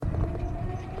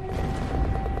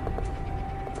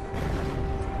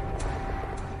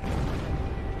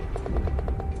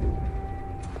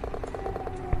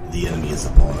The enemy is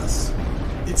upon us.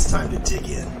 It's time to dig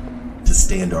in, to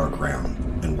stand our ground,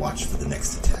 and watch for the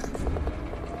next attack.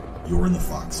 You're in the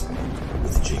Foxhole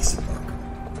with Jason Barker.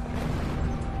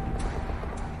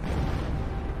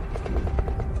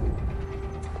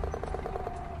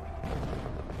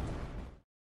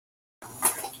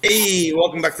 Hey,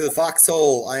 welcome back to the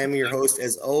Foxhole. I am your host,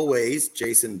 as always,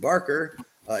 Jason Barker,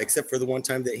 except for the one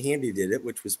time that Handy did it,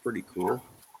 which was pretty cool.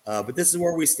 But this is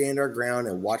where we stand our ground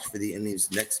and watch for the enemy's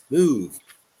next move.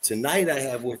 Tonight, I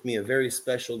have with me a very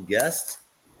special guest.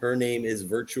 Her name is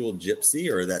Virtual Gypsy,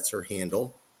 or that's her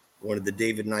handle, one of the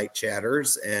David Knight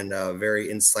chatters, and a very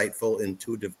insightful,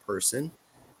 intuitive person.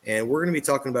 And we're going to be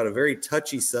talking about a very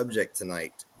touchy subject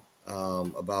tonight,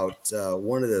 about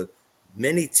one of the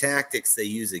many tactics they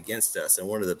use against us. And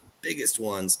one of the biggest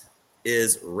ones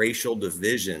is racial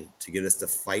division to get us to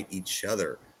fight each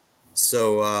other.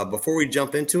 So before we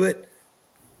jump into it,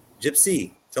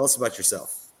 Gypsy, tell us about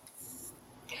yourself.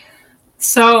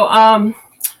 So,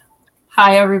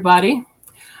 hi, everybody.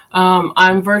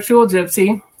 I'm Virtual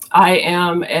Gypsy. I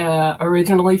am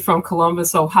originally from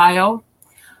Columbus, Ohio.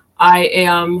 I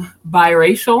am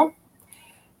biracial.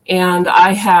 And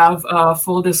I have,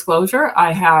 full disclosure,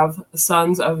 I have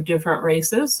sons of different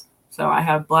races. So I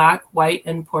have Black, white,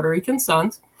 and Puerto Rican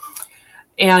sons.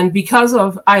 And because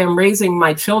I am raising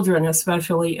my children,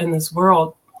 especially in this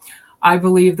world, I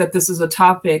believe that this is a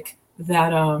topic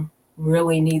that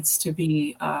really needs to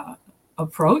be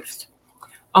approached.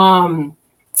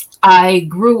 I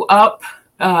grew up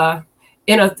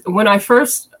when I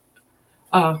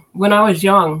was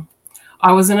young,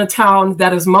 I was in a town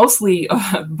that is mostly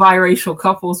biracial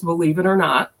couples, believe it or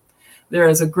not. There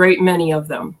is a great many of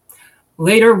them.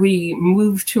 Later, we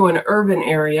moved to an urban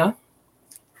area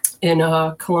in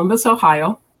Columbus,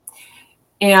 Ohio.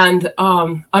 And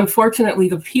unfortunately,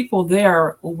 the people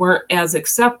there weren't as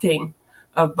accepting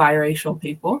of biracial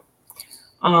people.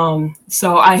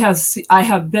 So I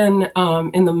have been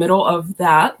in the middle of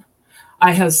that.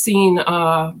 I have seen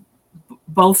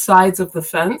both sides of the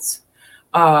fence,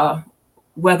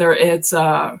 whether it's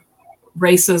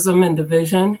racism and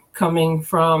division coming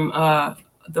from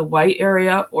the white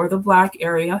area or the Black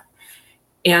area.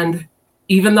 And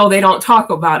even though they don't talk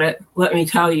about it, let me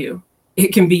tell you,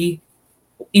 it can be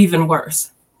even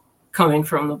worse coming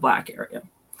from the Black area.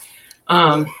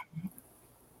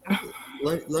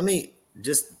 Let me,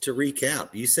 just to recap,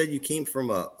 you said you came from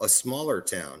a smaller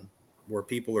town where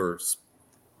people are,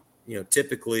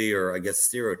 typically, or I guess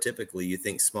stereotypically, you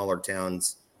think smaller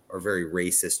towns are very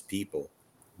racist people.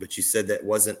 But you said that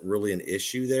wasn't really an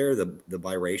issue there, the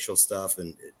biracial stuff.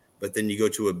 But then you go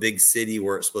to a big city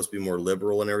where it's supposed to be more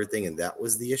liberal and everything, and that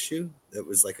was the issue? That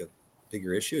was like a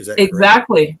bigger issue? Is that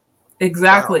correct?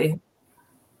 Exactly.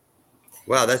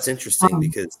 Wow, that's interesting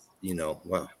because,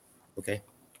 wow. Okay.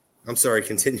 I'm sorry,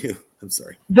 continue. I'm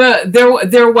sorry. There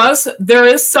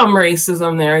is some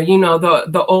racism there,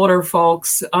 the older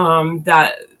folks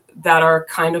that are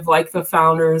kind of like the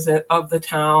founders of the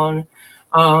town,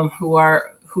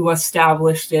 who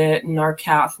established it and are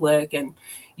Catholic. And,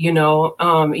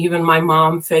 even my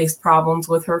mom faced problems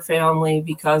with her family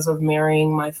because of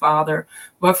marrying my father.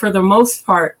 But for the most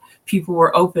part, people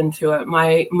were open to it.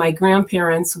 My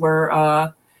grandparents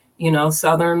were,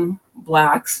 Southern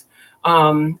Blacks,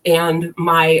 and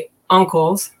my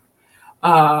uncles,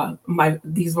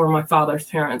 these were my father's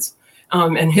parents,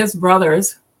 and his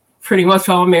brothers pretty much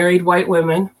all married white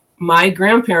women. My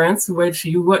grandparents, which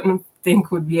you wouldn't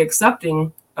think would be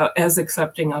accepting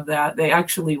of that, they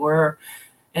actually were,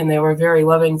 and they were very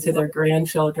loving to their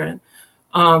grandchildren.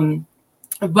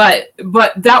 But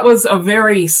that was a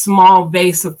very small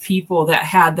base of people that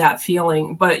had that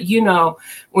feeling. But,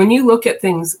 when you look at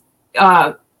things,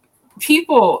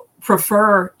 people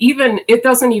prefer, it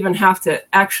doesn't even have to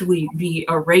actually be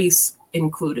a race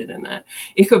included in that.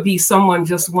 It could be someone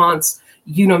just wants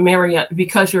you to marry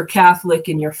because you're Catholic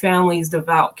and your family's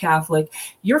devout Catholic.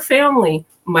 Your family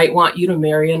might want you to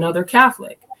marry another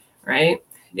Catholic, right?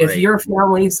 If your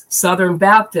family's Southern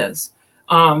Baptist,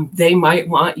 they might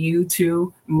want you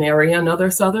to marry another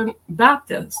Southern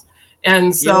Baptist.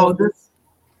 And so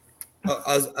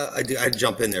I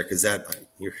jump in there because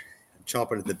you're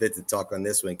chomping at the bit to talk on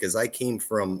this one, because I came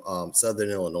from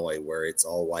Southern Illinois, where it's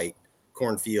all white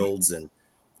cornfields, and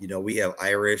we have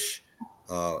Irish,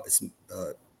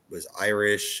 was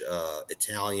Irish,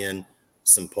 Italian,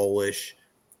 some Polish,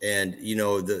 and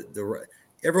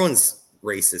everyone's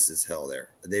racist as hell there.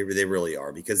 They really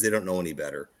are, because they don't know any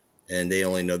better, and they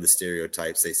only know the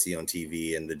stereotypes they see on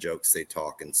TV and the jokes they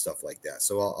talk and stuff like that.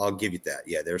 So I'll give you that.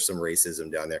 Yeah, there's some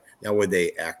racism down there. Now, would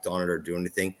they act on it or do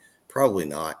anything? Probably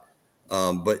not.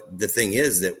 But the thing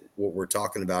is that what we're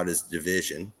talking about is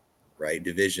division, right?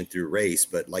 Division through race.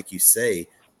 But like you say,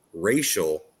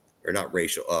 religious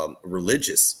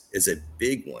is a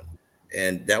big one.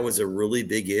 And that was a really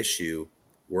big issue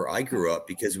where I grew up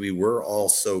because we were all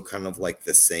so kind of like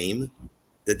the same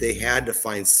that they had to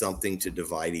find something to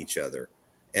divide each other.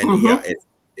 And yeah,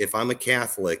 if I'm a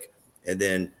Catholic and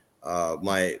then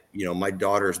my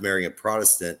daughter's marrying a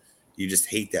Protestant, you just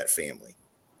hate that family.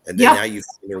 And then now you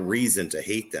find a reason to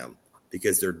hate them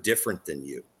because they're different than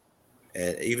you.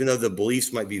 And even though the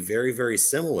beliefs might be very, very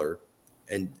similar,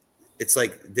 and it's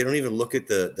like they don't even look at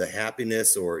the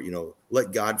happiness or,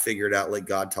 let God figure it out, let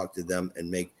God talk to them and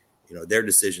make, their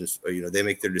decisions, or, they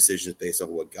make their decisions based on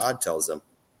what God tells them.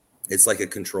 It's like a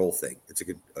control thing. It's a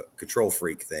control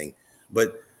freak thing.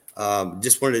 But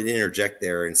just wanted to interject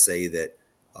there and say that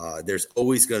there's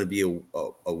always going to be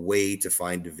a way to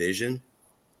find division.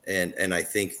 And I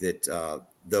think that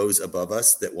those above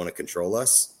us that want to control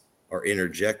us are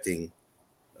injecting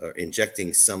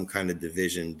some kind of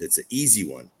division that's an easy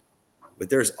one. But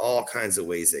there's all kinds of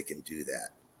ways they can do that.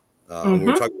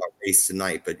 We're talking about race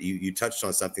tonight, but you touched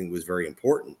on something that was very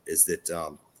important, is that,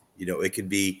 it could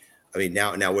be,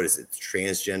 now what is it?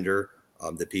 Transgender,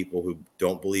 the people who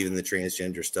don't believe in the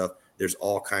transgender stuff, there's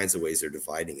all kinds of ways they're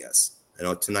dividing us. I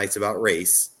know tonight's about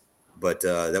race, but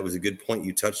that was a good point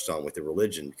you touched on with the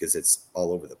religion because it's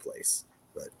all over the place.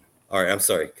 But all right, I'm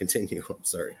sorry. Continue. I'm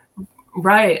sorry.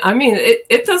 Right.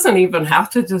 It doesn't even have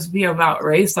to just be about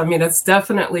race. It's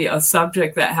definitely a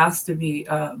subject that has to be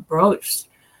broached.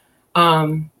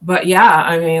 But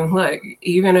yeah, look,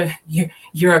 even if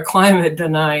you're a climate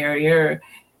denier,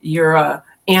 you're a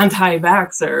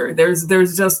anti-vaxxer,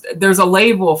 there's a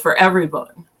label for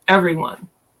everyone.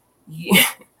 Yeah.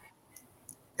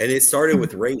 And it started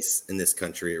with race in this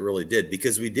country. It really did,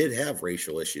 because we did have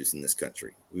racial issues in this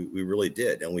country. We really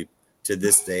did. And to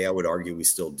this day, I would argue we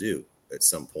still do at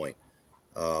some point.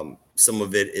 Some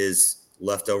of it is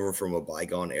left over from a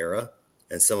bygone era,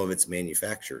 and some of it's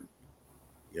manufactured.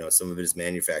 Some of it is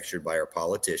manufactured by our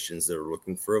politicians that are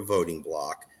looking for a voting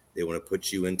block. They want to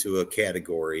put you into a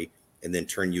category and then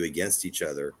turn you against each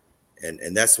other.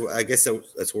 And that's what, I guess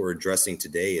that's what we're addressing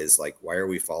today, is like, why are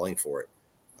we falling for it?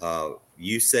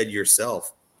 You said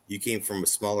yourself, you came from a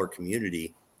smaller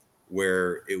community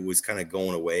where it was kind of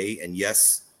going away. And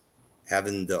yes,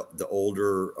 having the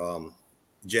older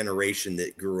generation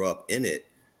that grew up in it,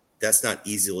 that's not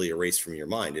easily erased from your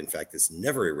mind. In fact, it's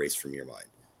never erased from your mind.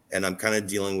 And I'm kind of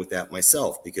dealing with that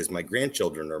myself because my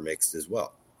grandchildren are mixed as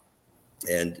well.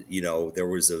 And,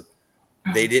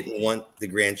 they didn't want the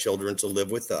grandchildren to live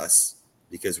with us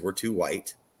because we're too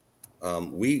white.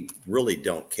 We really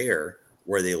don't care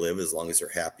where they live as long as they're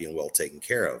happy and well taken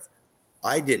care of.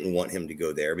 I didn't want him to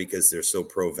go there because they're so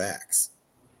pro-vax.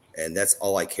 And that's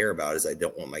all I care about, is I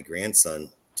don't want my grandson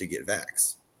to get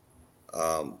vax.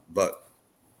 But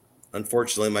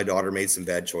unfortunately, my daughter made some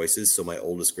bad choices. So my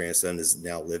oldest grandson is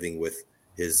now living with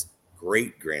his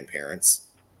great grandparents,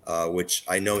 which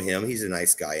I know him. He's a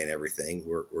nice guy and everything.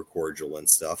 We're cordial and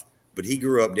stuff. But he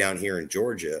grew up down here in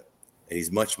Georgia, and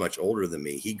he's much, much older than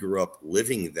me. He grew up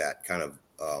living that kind of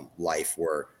life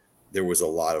where there was a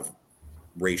lot of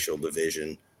racial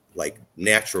division, like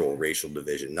natural racial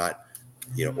division, not,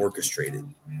 orchestrated.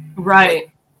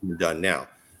 Right. Like done now.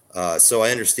 So I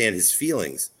understand his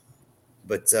feelings,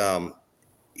 but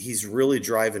he's really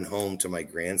driving home to my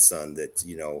grandson that,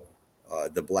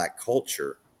 the Black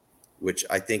culture, which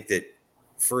I think that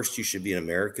first you should be an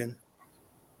American,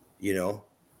 be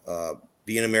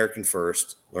an American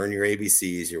first, learn your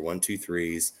ABCs, your 1, 2,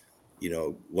 3s,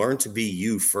 learn to be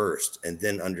you first, and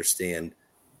then understand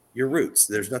your roots.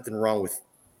 There's nothing wrong with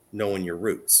knowing your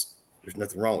roots. There's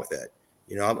nothing wrong with that.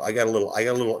 I got a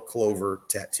little clover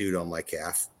tattooed on my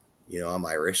calf. I'm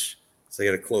Irish, so I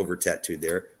got a clover tattooed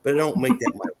there, but I don't make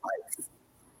that my life.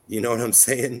 You know what I'm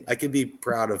saying? I can be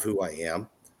proud of who I am,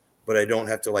 but I don't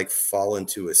have to like fall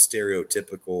into a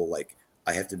stereotypical, like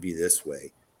I have to be this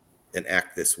way and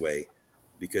act this way,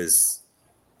 because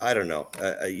I don't know.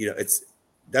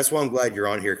 That's why I'm glad you're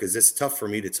on here, because it's tough for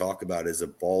me to talk about as a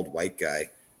bald white guy,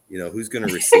 who's going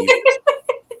to receive it.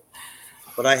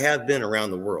 But I have been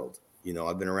around the world.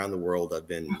 I've been around the world. I've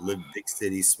lived big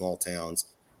cities, small towns.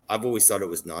 I've always thought it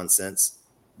was nonsense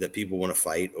that people want to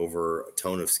fight over a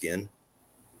tone of skin.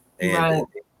 And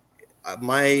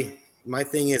right. My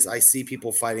thing is, I see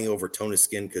people fighting over tone of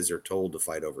skin because they're told to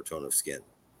fight over tone of skin.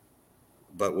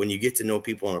 But when you get to know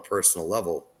people on a personal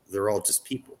level, they're all just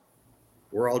people.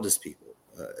 We're all just people.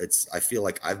 I feel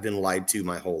like I've been lied to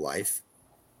my whole life,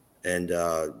 and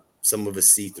some of us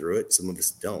see through it, some of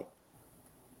us don't.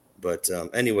 But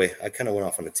anyway, I kind of went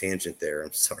off on a tangent there.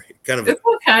 I'm sorry. It's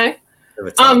okay. Of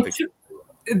a topic.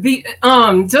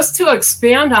 Just to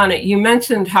expand on it, you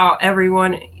mentioned how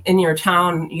everyone in your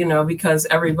town, because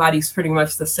everybody's pretty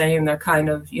much the same, they're kind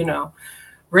of,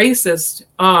 racist.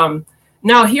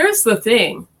 Now here's the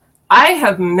thing.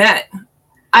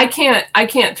 I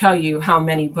can't tell you how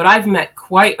many, but I've met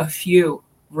quite a few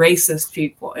racist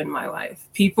people in my life.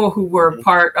 People who were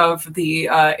part of the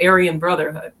Aryan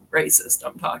Brotherhood, racist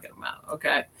I'm talking about,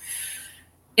 okay?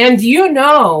 And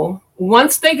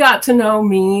once they got to know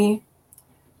me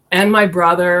and my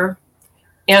brother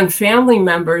and family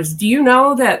members, do you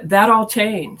know that all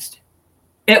changed?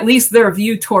 At least their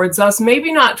view towards us,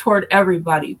 maybe not toward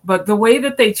everybody, but the way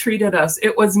that they treated us,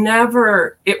 it was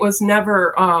never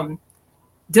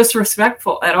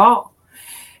disrespectful at all.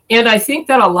 And I think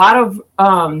that a lot of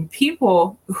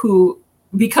people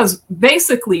because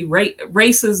basically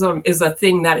racism is a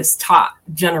thing that is taught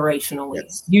generationally,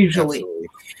 yes, usually. Absolutely.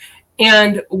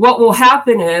 And what will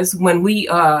happen is when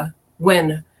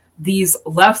these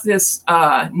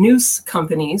leftist news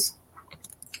companies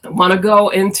want to go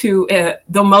into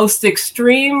the most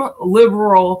extreme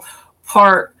liberal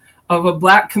part of a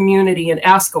Black community and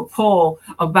ask a poll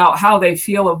about how they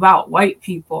feel about white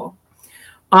people,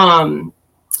 and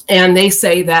they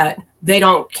say that they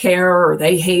don't care or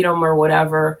they hate them or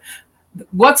whatever,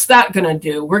 what's that going to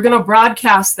do? We're going to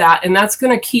broadcast that, and that's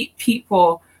going to keep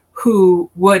people who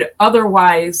would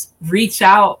otherwise reach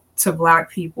out to Black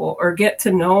people or get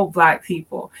to know Black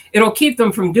people. It'll keep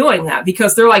them from doing that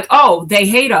because they're like, oh, they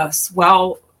hate us.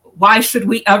 Well, why should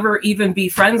we ever even be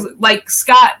friends? Like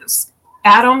Scott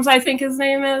Adams, I think his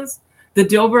name is, the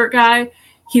Dilbert guy.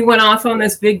 He went off on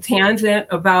this big tangent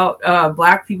about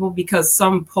Black people because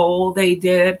some poll they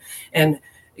did and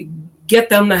get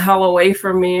them the hell away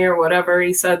from me or whatever.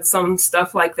 He said some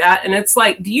stuff like that. And it's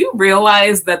like, do you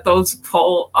realize that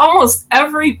almost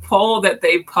every poll that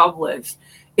they publish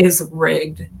is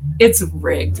rigged? It's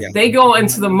rigged. Yeah. They go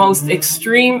into the most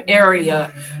extreme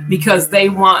area because they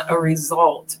want a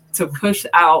result to push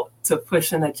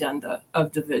an agenda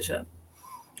of division.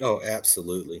 Oh,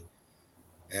 absolutely.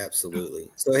 Absolutely.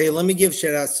 So, hey, let me give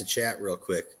shout outs to chat real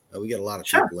quick. We got a lot of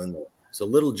people in there. So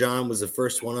Little John was the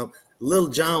first one up. Little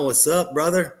John, what's up,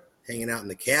 brother? Hanging out in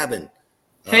the cabin.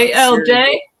 Hey,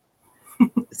 LJ.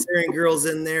 The Syrian girl's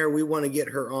in there. We want to get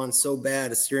her on so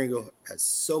bad. The Syrian girl has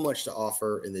so much to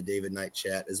offer in the David Knight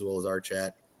chat as well as our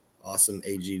chat. Awesome,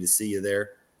 AG, to see you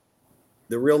there.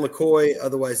 The Real McCoy,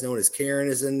 otherwise known as Karen,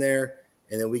 is in there.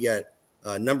 And then we got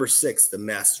number 6, the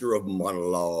Master of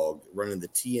Monologue, running the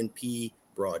TNP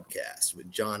broadcast with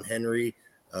John Henry.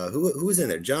 Who's in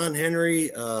there? John Henry,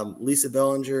 Lisa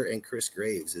Bellinger, and Chris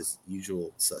Graves as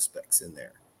usual suspects in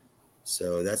there.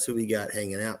 So that's who we got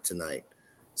hanging out tonight.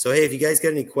 So, hey, if you guys got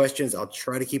any questions, I'll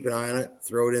try to keep an eye on it,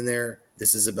 throw it in there.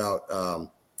 This is about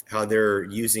how they're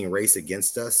using race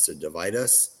against us to divide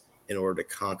us in order to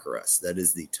conquer us. That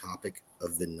is the topic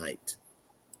of the night.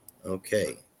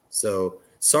 Okay, so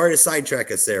sorry to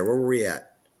sidetrack us there. Where were we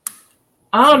at?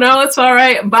 Oh, no, it's all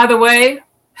right. By the way,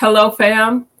 hello,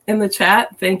 fam, in the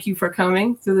chat. Thank you for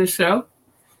coming to the show.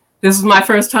 This is my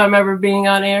first time ever being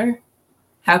on air.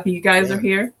 Happy you guys are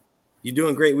here. You're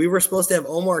doing great. We were supposed to have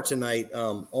Omar tonight.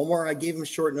 Omar, I gave him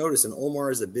short notice, and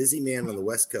Omar is a busy man on the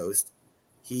West Coast.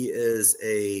 He is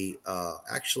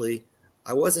actually,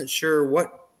 I wasn't sure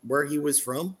where he was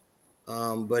from,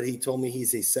 but he told me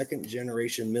he's a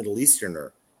second-generation Middle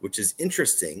Easterner, which is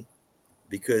interesting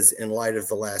because in light of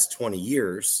the last 20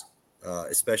 years,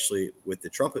 especially with the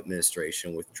Trump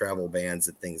administration, with travel bans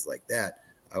and things like that,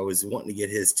 I was wanting to get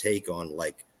his take on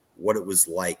like what it was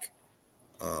like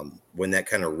when that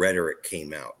kind of rhetoric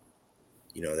came out,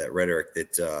 that rhetoric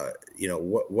that,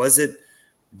 what was it?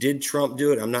 Did Trump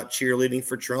do it? I'm not cheerleading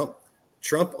for Trump.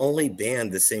 Trump only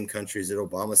banned the same countries that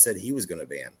Obama said he was going to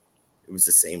ban. It was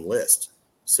the same list.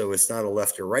 So it's not a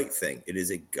left or right thing. It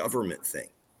is a government thing.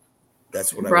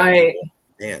 That's what I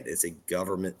understand. It's a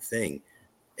government thing.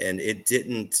 And it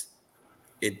didn't,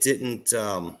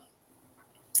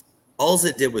 all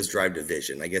it did was drive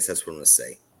division. I guess that's what I'm going to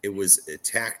say. It was a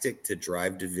tactic to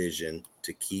drive division,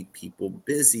 to keep people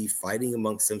busy fighting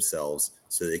amongst themselves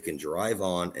so they can drive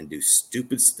on and do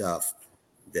stupid stuff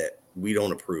that we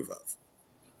don't approve of,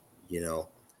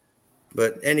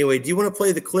 But anyway, do you want to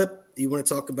play the clip? You want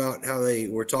to talk about how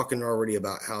we're talking already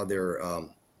about how they're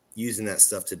using that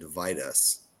stuff to divide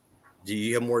us. Do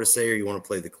you have more to say, or you want to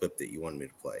play the clip that you wanted me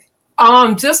to play?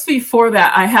 Just before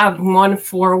that, I have one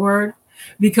forward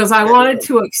because I wanted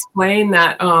to explain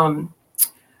that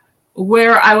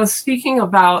where I was speaking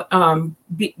about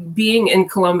being in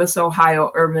Columbus,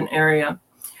 Ohio urban area.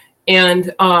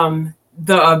 And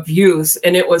the abuse,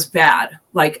 and it was bad.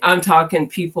 Like, I'm talking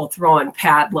people throwing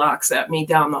padlocks at me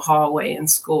down the hallway in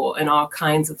school and all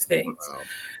kinds of things. Wow.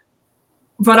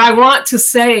 But I want to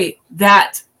say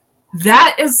that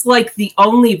that is like the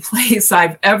only place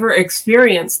I've ever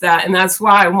experienced that. And that's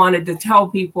why I wanted to tell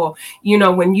people, you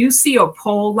know, when you see a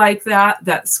poll like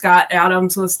that Scott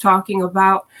Adams was talking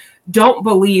about, don't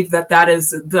believe that that is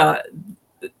the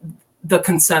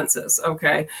consensus,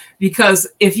 okay? Because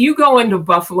if you go into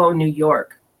Buffalo, New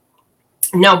York,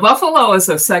 now Buffalo is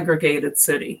a segregated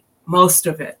city, most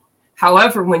of it.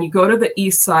 However, when you go to the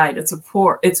east side, it's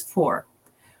poor,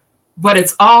 but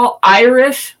it's all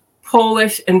Irish,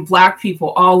 Polish, and Black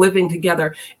people all living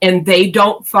together, and they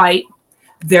don't fight.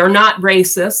 They're not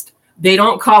racist. They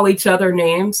don't call each other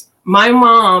names. My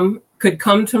mom could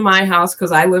come to my house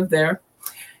because I lived there,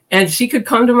 and she could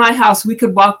come to my house. We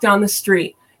could walk down the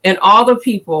street, and all the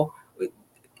people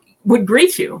would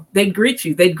greet you. They'd greet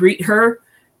you. They'd greet her,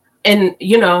 and,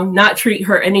 you know, not treat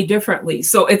her any differently.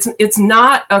 So it's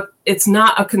not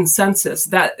a consensus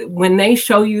that when they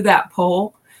show you that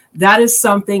poll, that is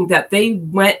something that they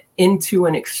went into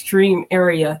an extreme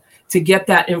area to get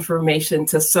that information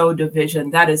to sow division.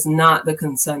 That is not the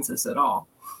consensus at all.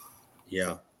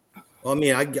 Yeah. Well, I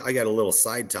mean, I got a little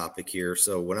side topic here.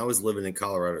 So when I was living in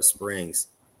Colorado Springs,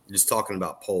 just talking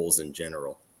about polls in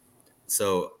general.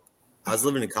 So I was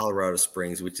living in Colorado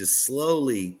Springs, which is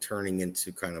slowly turning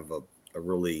into kind of a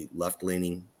really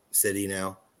left-leaning city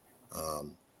now.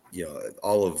 You know,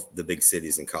 all of the big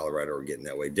cities in Colorado are getting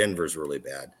that way. Denver's really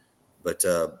bad. But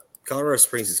Colorado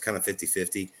Springs is kind of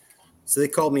 50-50. So they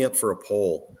called me up for a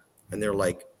poll, and they're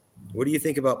like, what do you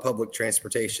think about public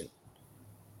transportation?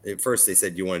 At first, they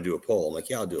said, you want to do a poll? I'm like,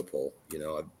 yeah, I'll do a poll. You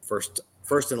know,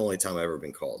 first and only time I've ever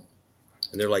been called.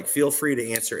 And they're like, feel free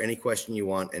to answer any question you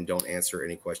want and don't answer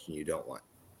any question you don't want.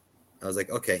 I was like,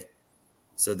 okay.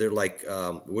 So they're like,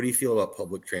 what do you feel about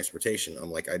public transportation?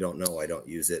 I'm like, I don't know. I don't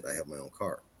use it. I have my own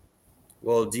car.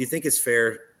 Well, do you think it's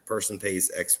fair? Person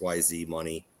pays XYZ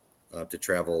money to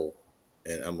travel.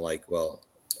 And I'm like, well,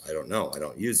 I don't know. I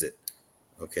don't use it.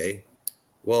 Okay.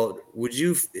 Well, would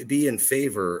you be in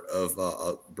favor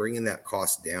of bringing that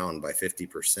cost down by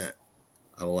 50%?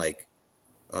 I'm like,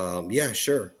 yeah,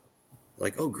 sure.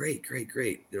 Like, oh, great.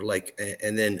 They're like,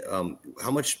 and then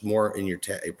how much more in your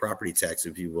property tax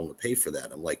would you be willing to pay for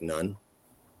that? I'm like, none.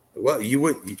 Well,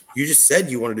 you just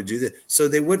said you wanted to do this. So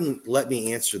they wouldn't let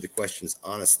me answer the questions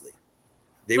honestly.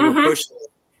 They were pushing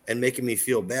and making me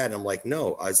feel bad. I'm like,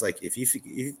 no. I was like, if you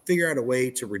figure out a way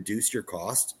to reduce your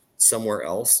cost somewhere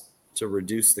else, to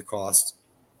reduce the cost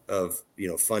of, you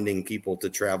know, funding people to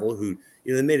travel who,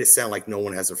 you know, they made it sound like no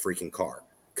one has a freaking car.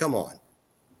 Come on.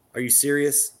 Are you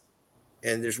serious?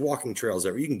 And there's walking trails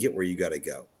there. You can get where you got to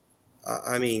go.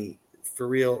 I mean, for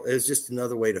real, it's just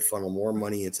another way to funnel more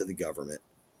money into the government.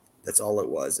 That's all it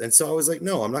was. And so I was like,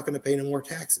 no, I'm not going to pay any more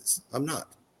taxes. I'm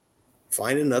not.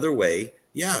 Find another way.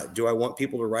 Yeah. Do I want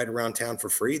people to ride around town for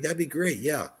free? That'd be great.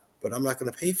 Yeah. But I'm not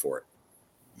going to pay for it.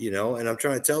 You know, and I'm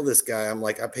trying to tell this guy, I'm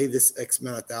like, I pay this X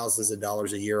amount of thousands of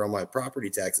dollars a year on my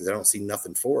property taxes. I don't see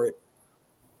nothing for it.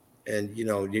 And, you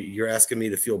know, you're asking me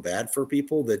to feel bad for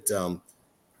people that,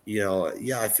 you know,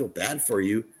 yeah, I feel bad for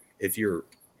you if you're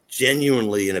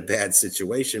genuinely in a bad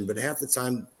situation. But half the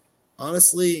time,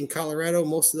 honestly, in Colorado,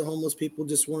 most of the homeless people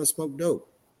just want to smoke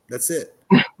dope. That's it.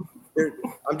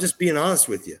 I'm just being honest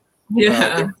with you.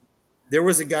 Yeah. There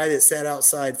was a guy that sat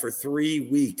outside for 3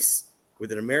 weeks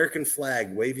with an American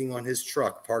flag waving on his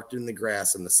truck parked in the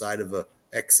grass on the side of a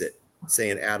exit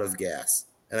saying out of gas.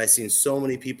 And I've seen so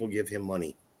many people give him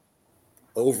money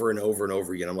over and over and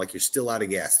over again. I'm like, you're still out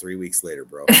of gas 3 weeks later,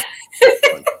 bro.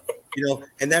 You know,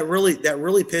 and that really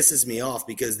pisses me off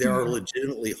because there are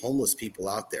legitimately homeless people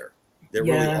out there. There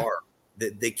really are.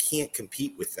 They can't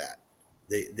compete with that.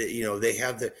 They you know, they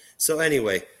have the. So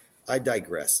anyway, I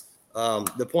digress.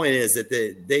 The point is that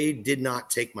they did not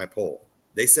take my poll.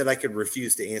 They said I could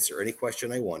refuse to answer any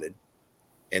question I wanted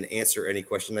and answer any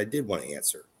question I did want to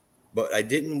answer. But I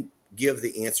didn't give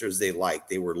the answers they liked.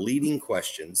 They were leading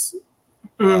questions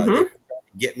that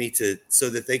get me to so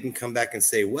that they can come back and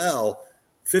say, well,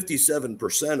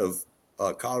 57%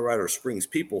 of Colorado Springs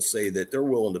people say that they're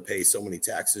willing to pay so many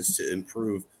taxes to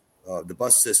improve the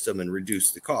bus system and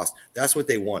reduce the cost. That's what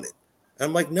they wanted. And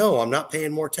I'm like, no, I'm not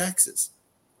paying more taxes.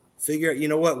 Figure out, you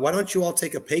know what? Why don't you all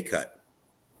take a pay cut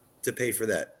to pay for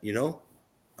that? You know,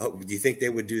 do you think they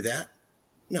would do that?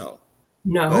 No.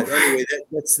 But anyway,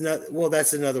 that's not. Well,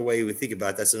 that's another way we think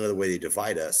about it. That's another way they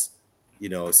divide us. You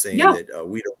know, saying that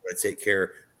we don't want to take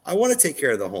care. I want to take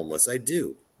care of the homeless. I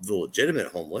do. The legitimate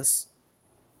homeless.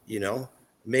 You know,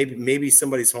 maybe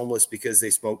somebody's homeless because they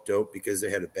smoked dope because they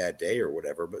had a bad day or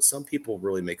whatever, but some people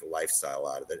really make a lifestyle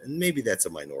out of it, and maybe that's a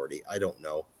minority. I don't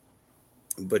know,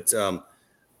 but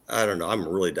I don't know. I'm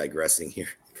really digressing here,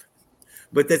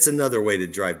 but that's another way to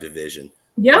drive division.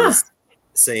 Yeah.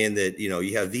 Saying that,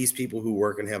 you have these people who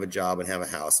work and have a job and have a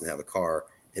house and have a car,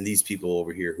 and these people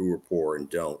over here who are poor and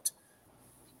don't.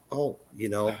 Oh,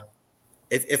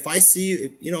 if I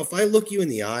see you, if I look you in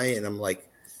the eye and I'm like,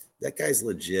 that guy's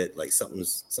legit, like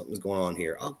something's going on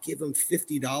here, I'll give him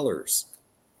 $50.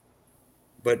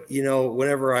 But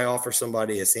whenever I offer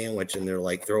somebody a sandwich and they're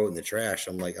like, throw it in the trash,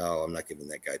 I'm like, oh, I'm not giving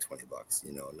that guy $20.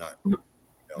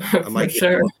 I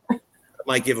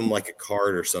might give him like a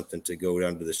card or something to go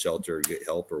down to the shelter or get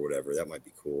help or whatever. That might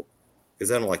be cool,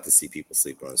 because I don't like to see people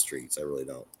sleeping on the streets. I really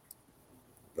don't.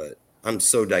 But I'm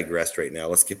so digressed right now.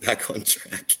 Let's get back on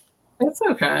track. It's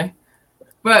okay.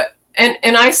 But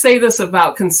and I say this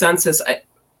about consensus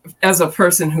as a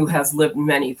person who has lived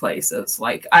many places.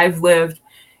 Like, I've lived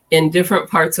in different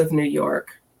parts of New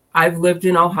York. I've lived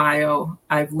in Ohio.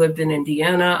 I've lived in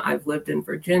Indiana. I've lived in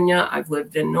Virginia. I've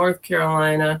lived in North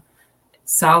Carolina,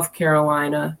 South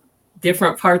Carolina,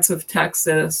 different parts of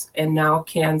Texas, and now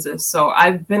Kansas. So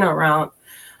I've been around,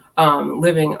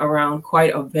 living around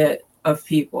quite a bit of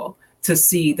people to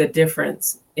see the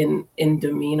difference in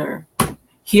demeanor.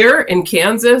 Here in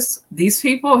Kansas, these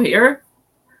people here,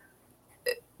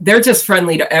 they're just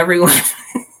friendly to everyone.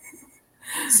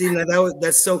 See, now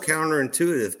that's so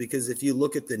counterintuitive, because if you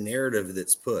look at the narrative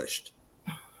that's pushed,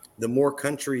 the more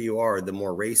country you are, the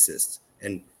more racist.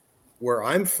 And where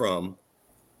I'm from,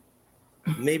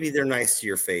 maybe they're nice to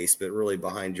your face, but really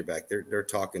behind your back, they're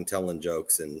talking, telling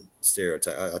jokes and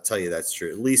stereotypes. I'll tell you that's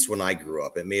true. At least when I grew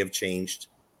up, it may have changed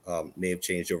over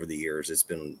the years. It's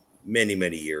been many,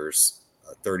 many years,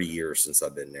 30 years since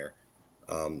I've been there.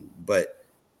 But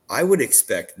I would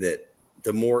expect that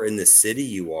the more in the city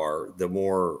you are, the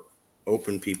more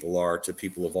open people are to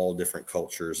people of all different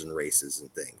cultures and races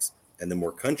and things. And the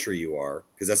more country you are,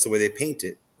 because that's the way they paint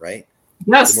it, right?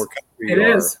 Yes, the more country it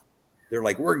you is. They're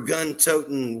like, we're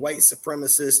gun-toting white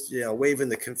supremacists, waving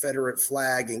the Confederate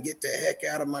flag and get the heck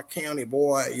out of my county,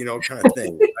 boy, kind of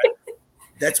thing. Right?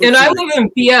 That's what. And I live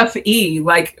in BFE.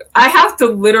 Like, I have to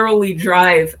literally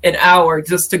drive an hour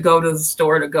just to go to the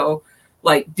store to go,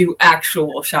 like, do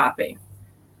actual shopping.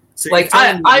 So like,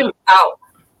 I'm out.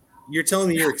 You're telling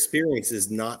me your experience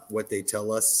is not what they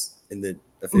tell us in the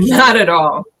official. Not at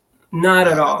all. Not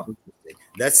at all.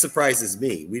 That surprises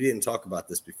me. We didn't talk about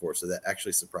this before, so that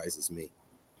actually surprises me.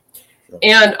 So.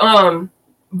 And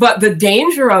but the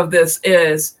danger of this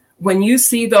is when you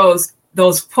see those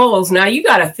polls. Now you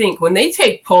got to think, when they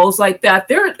take polls like that,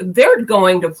 they're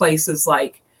going to places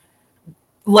like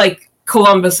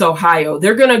Columbus, Ohio.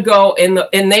 They're going to go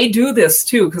and they do this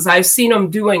too, because I've seen them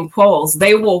doing polls.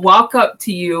 They will walk up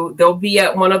to you. They'll be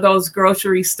at one of those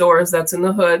grocery stores that's in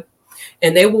the hood,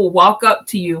 and they will walk up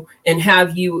to you and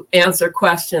have you answer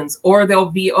questions, or they'll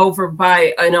be over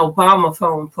by an Obama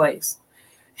phone place,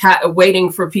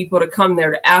 waiting for people to come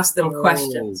there to ask them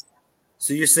questions.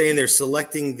 So you're saying they're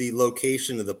selecting the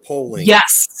location of the polling,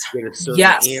 yes, to get a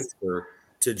certain answer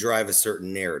to drive a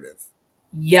certain narrative.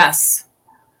 Yes.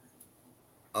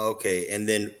 Okay, and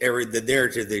then the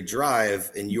narrative they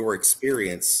drive in your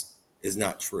experience is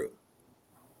not true.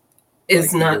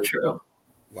 It's not true.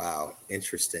 Wow,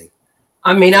 interesting.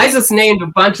 I mean, I just named a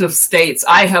bunch of states.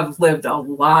 I have lived a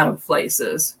lot of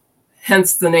places,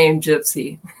 hence the name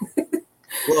Gypsy.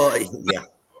 Well, yeah.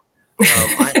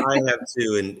 I have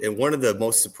too. And one of the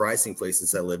most surprising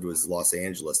places I lived was Los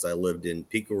Angeles. I lived in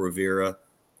Pico Rivera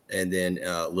and then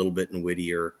a little bit in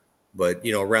Whittier. But,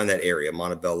 around that area,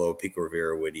 Montebello, Pico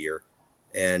Rivera, Whittier.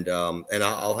 And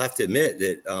I'll have to admit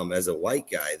that as a white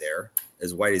guy there,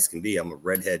 as white as can be, I'm a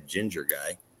redhead ginger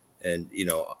guy. And,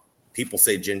 people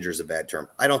say ginger is a bad term.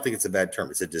 I don't think it's a bad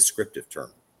term. It's a descriptive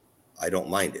term. I don't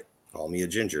mind it. Call me a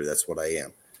ginger. That's what I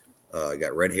am. I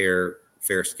got red hair,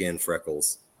 fair skin,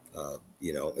 freckles.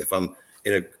 If I'm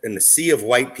in a sea of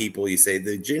white people, you say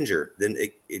the ginger, then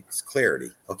it's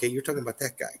clarity. Okay, you're talking about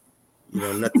that guy.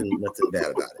 Nothing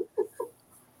bad about it.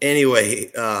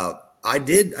 Anyway, I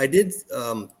did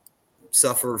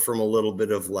suffer from a little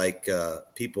bit of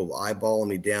people eyeballing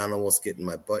me down, almost getting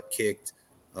my butt kicked.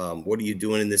 What are you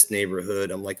doing in this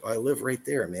neighborhood? I'm like, I live right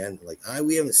there, man. Like,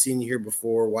 we haven't seen you here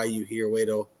before. Why are you here? Wait,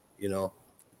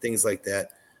 things like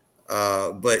that.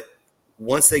 But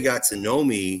once they got to know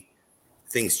me,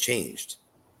 things changed.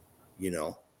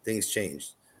 Things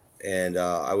changed, and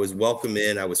I was welcome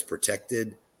in. I was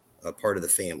protected. A part of the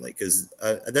family, because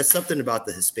that's something about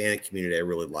the Hispanic community I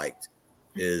really liked,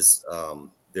 is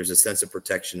there's a sense of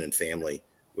protection and family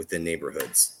within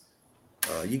neighborhoods.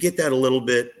 You get that a little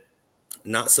bit,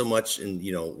 not so much in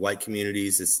white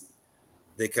communities.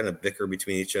 They kind of bicker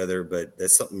between each other, but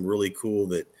that's something really cool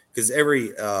because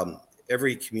every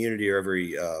community or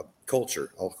every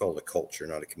culture, I'll call it a culture,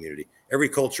 not a community. Every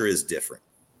culture is different.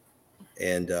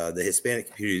 And the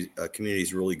Hispanic community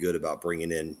is really good about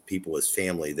bringing in people as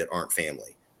family that aren't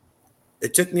family.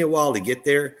 It took me a while to get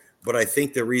there, but I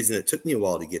think the reason it took me a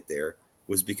while to get there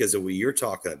was because of what you're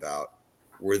talking about,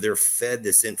 where they're fed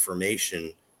this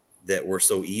information that we're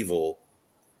so evil.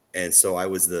 And so I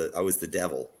was the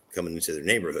devil coming into their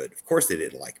neighborhood. Of course they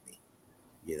didn't like me,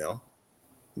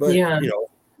 but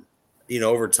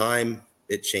over time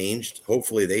it changed.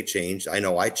 Hopefully they changed. I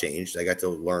know I changed. I got to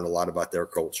learn a lot about their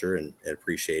culture and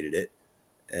appreciated it.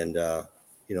 And,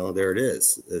 there it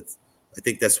is. I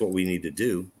think that's what we need to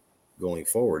do going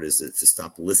forward is to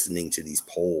stop listening to these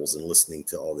polls and listening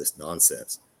to all this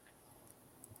nonsense.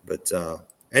 But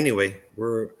anyway,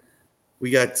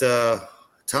 we got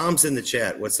Tom's in the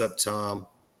chat. What's up, Tom?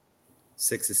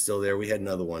 6 is still there. We had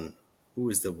another one. Who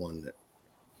is the one that?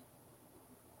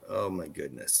 Oh my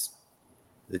goodness.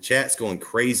 The chat's going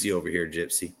crazy over here,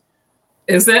 Gypsy.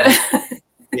 Is it?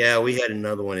 Yeah, we had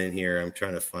another one in here. I'm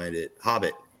trying to find it.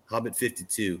 Hobbit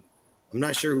 52. I'm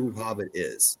not sure who Hobbit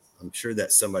is. I'm sure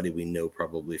that's somebody we know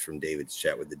probably from David's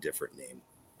chat with a different name.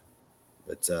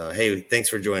 But hey, thanks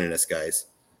for joining us, guys.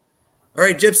 All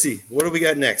right, Gypsy, what do we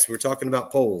got next? We're talking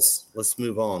about polls. Let's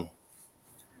move on.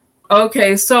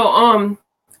 Okay, so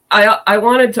I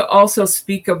wanted to also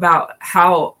speak about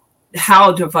how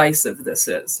divisive this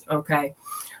is, okay?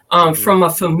 From a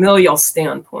familial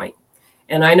standpoint.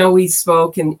 And I know we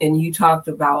spoke and you talked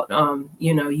about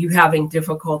you having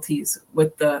difficulties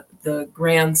with the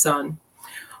grandson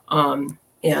and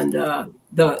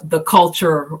the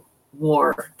culture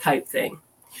war type thing.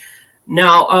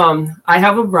 Now, I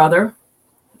have a brother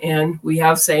and we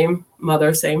have same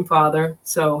mother, same father.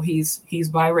 So he's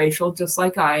biracial, just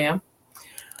like I am.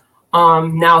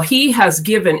 Now he has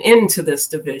given into this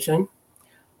division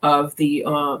of the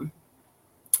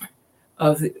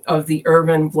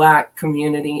urban Black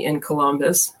community in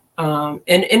Columbus. And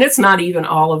it's not even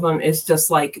all of them. It's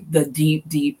just like the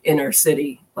deep inner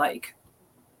city, like.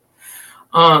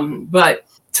 But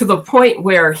to the point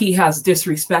where he has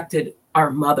disrespected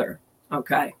our mother.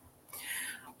 Okay.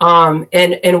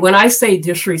 And when I say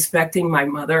disrespecting my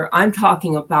mother, I'm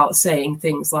talking about saying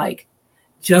things like,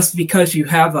 just because you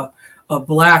have a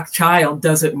Black child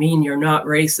doesn't mean you're not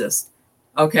racist.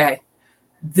 Okay.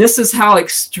 This is how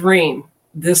extreme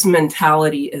this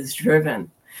mentality is driven.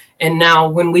 And now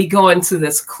when we go into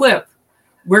this clip,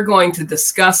 we're going to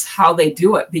discuss how they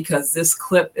do it because this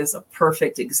clip is a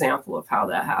perfect example of how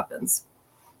that happens.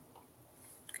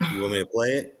 You want me to play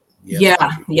it?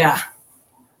 Yeah.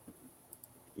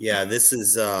 Yeah, this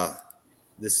is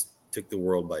this took the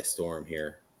world by storm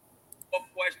here.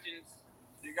 Questions.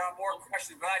 You got more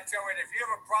questions, but I tell you, if you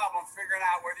have a problem figuring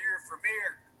out whether you're for me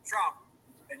or Trump,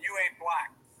 then you ain't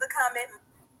Black. The comment.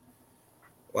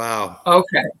 Wow.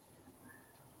 Okay.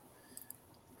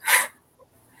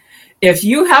 If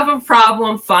you have a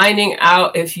problem finding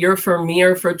out if you're for me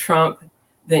or for Trump,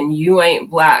 then you ain't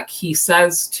Black, he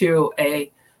says to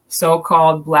a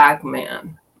so-called Black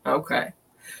man. Okay.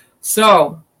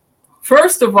 So,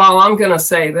 first of all, I'm going to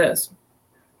say this.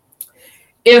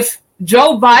 If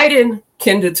Joe Biden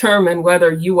can determine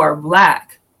whether you are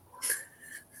Black,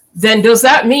 then does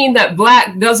that mean that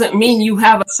Black doesn't mean you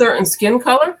have a certain skin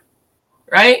color?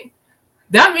 Right?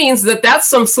 That means that that's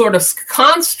some sort of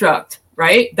construct,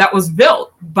 right? That was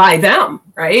built by them,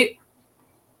 right?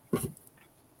 So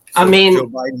I mean, Joe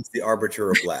Biden's the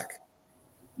arbiter of Black.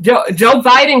 Joe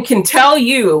Biden can tell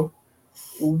you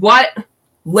what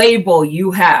label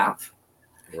you have.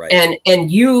 Right.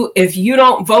 And you, if you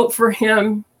don't vote for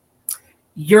him,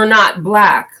 you're not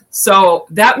Black. So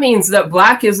that means that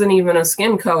Black isn't even a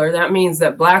skin color. That means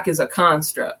that Black is a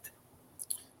construct.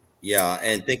 Yeah,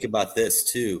 and think about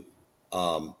this too.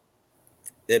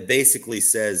 It basically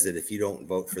says that if you don't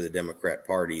vote for the Democrat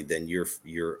Party, then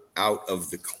you're out of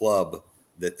the club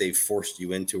that they've forced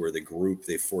you into, or the group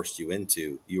they forced you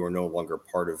into. You are no longer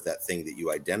part of that thing that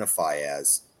you identify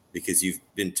as, because you've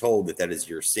been told that is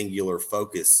your singular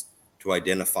focus to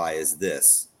identify as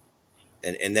this.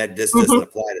 And that just doesn't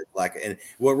apply to Black. And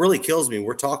what really kills me,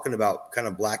 we're talking about kind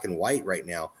of black and white right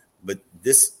now, but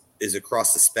this is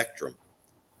across the spectrum,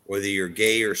 whether you're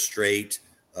gay or straight.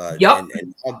 Yep.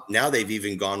 And now they've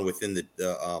even gone within the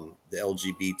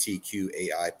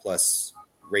LGBTQAI plus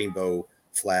rainbow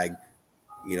flag,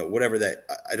 whatever that,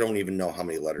 I don't even know how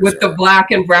many letters with the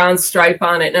black and brown stripe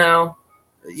on it now.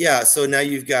 Yeah. So now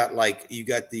you've got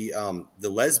the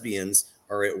lesbians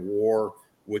are at war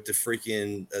with the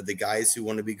freaking the guys who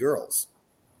want to be girls.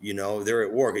 You know, they're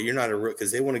at war. You're not a real,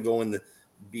 because they want to go in the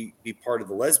be part of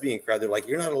the lesbian crowd. They're like,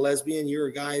 you're not a lesbian. You're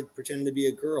a guy pretending to be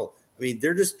a girl. I mean,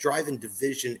 they're just driving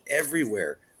division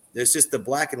everywhere. There's just the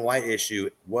black and white issue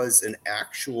was an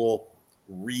actual,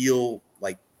 real,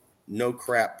 like, no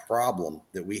crap problem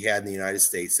that we had in the United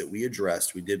States that we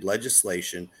addressed. We did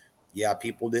legislation. Yeah,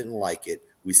 people didn't like it.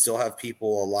 We still have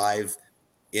people alive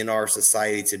in our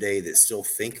society today that still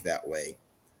think that way.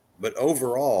 But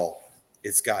overall,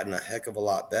 it's gotten a heck of a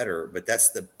lot better. But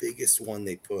that's the biggest one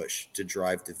they push to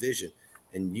drive division.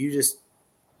 And you just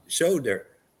showed there,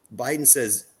 Biden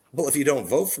says, well, if you don't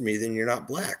vote for me, then you're not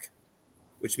black,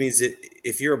 which means that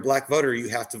if you're a black voter, you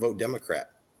have to vote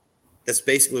Democrat. That's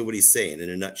basically what he's saying in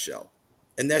a nutshell.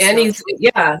 And that's, and he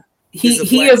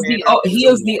is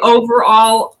the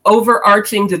overall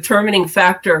overarching determining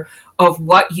factor of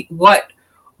what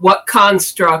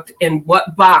construct and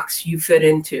what box you fit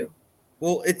into.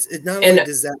 Well, it not only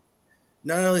does that,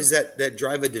 not only is that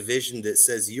drive a division that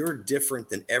says you're different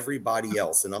than everybody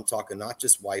else, and I'm talking not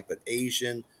just white, but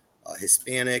Asian,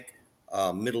 Hispanic,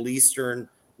 Middle Eastern,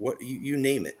 what you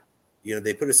name it. You know,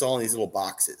 they put us all in these little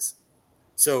boxes.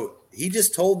 So he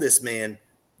just told this man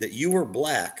that you were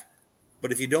black,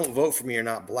 but if you don't vote for me, you're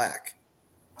not black.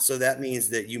 So that means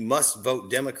that you must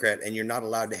vote Democrat and you're not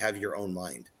allowed to have your own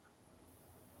mind.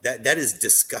 That is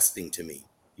disgusting to me.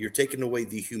 You're taking away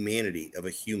the humanity of a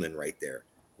human right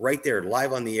there,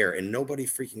 live on the air, and nobody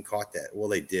freaking caught that. Well,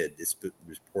 they did. It's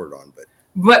reported on, but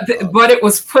it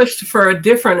was pushed for a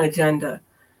different agenda.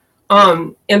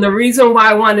 And the reason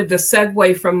why I wanted to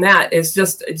segue from that is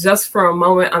just for a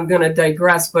moment, I'm going to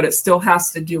digress, but it still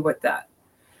has to do with that.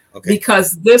 Okay.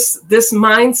 Because this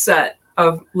mindset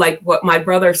of, like what my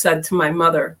brother said to my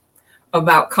mother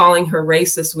about calling her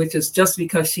racist, which is just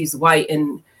because she's white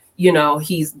and, you know,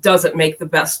 he doesn't make the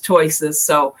best choices.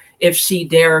 So if she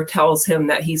tells him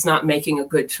that he's not making a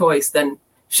good choice, then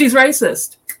she's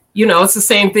racist. You know, it's the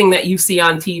same thing that you see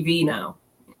on TV now.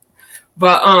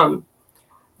 But,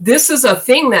 this is a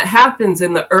thing that happens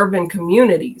in the urban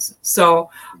communities. So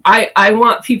I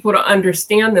want people to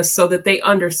understand this so that they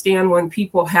understand when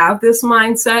people have this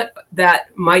mindset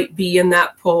that might be in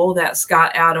that poll that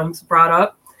Scott Adams brought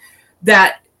up,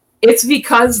 that it's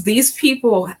because these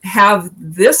people have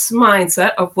this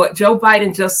mindset of what Joe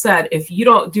Biden just said. If you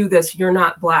don't do this, you're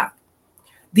not black.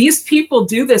 These people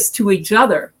do this to each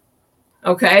other.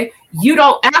 Okay. You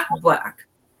don't act black.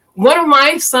 One of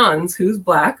my sons, who's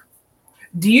black,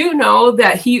 do you know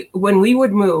that when we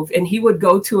would move and he would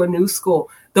go to a new school,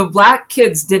 the black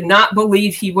kids did not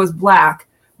believe he was black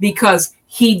because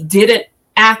he didn't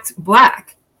act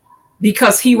black,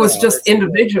 because he was just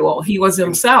individual. He was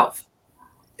himself.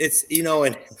 It's, you know,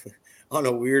 and on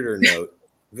a weirder note,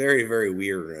 very, very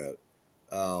weird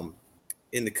note,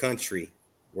 in the country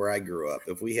where I grew up,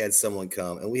 if we had someone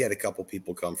come, and we had a couple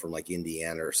people come from like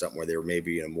Indiana or something where they were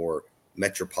maybe in a more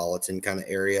metropolitan kind of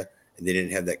area, and they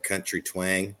didn't have that country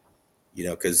twang, you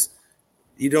know, because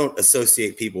you don't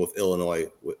associate people with Illinois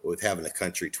with having a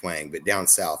country twang, but down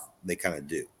south they kind of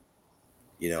do,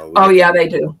 you know. Oh yeah, they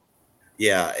do.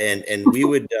 Yeah, and we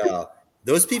would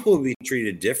those people would be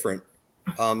treated different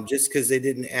just because they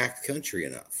didn't act country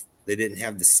enough. They didn't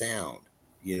have the sound,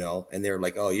 you know, and they're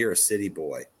like, oh, you're a city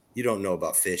boy. You don't know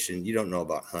about fishing. You don't know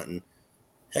about hunting.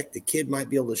 Heck, the kid might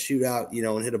be able to shoot out, you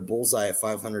know, and hit a bullseye at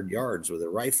 500 yards with a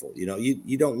rifle. You know,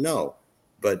 you don't know.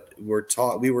 But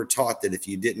we were taught that if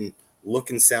you didn't look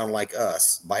and sound like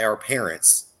us by our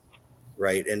parents,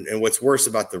 right? And what's worse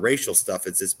about the racial stuff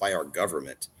is it's by our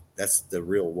government. That's the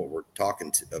real what we're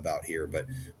talking about here.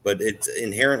 But it's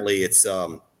inherently, it's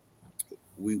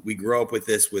we grow up with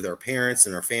this with our parents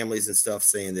and our families and stuff,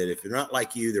 saying that if they're not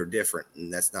like you, they're different,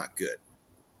 and that's not good.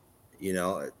 You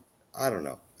know, I don't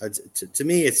know. To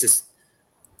me, it's just,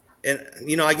 and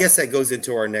you know, I guess that goes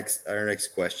into our next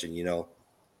question. You know,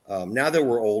 now that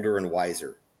we're older and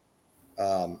wiser,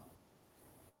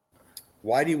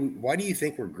 why do you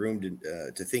think we're groomed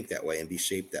to think that way and be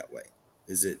shaped that way?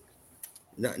 Is it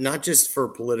not just for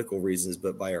political reasons,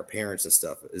 but by our parents and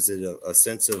stuff? Is it a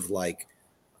sense of like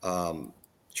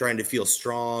trying to feel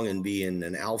strong and being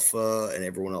an alpha, and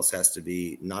everyone else has to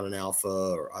be not an alpha?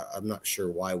 Or I'm not sure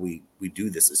why we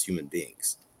do this as human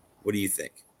beings. What do you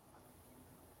think?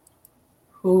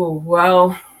 Oh,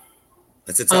 well,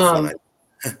 that's a tough one.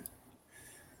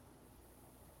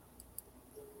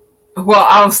 Well,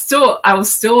 I was still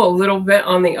a little bit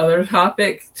on the other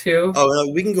topic too. Oh,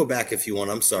 no, we can go back if you want.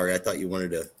 I'm sorry. I thought you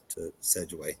wanted to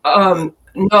segue.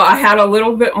 No, I had a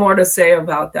little bit more to say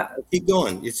about that. Keep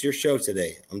going. It's your show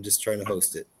today. I'm just trying to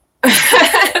host it.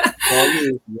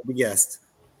 You're the guest.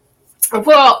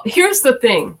 Well, here's the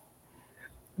thing.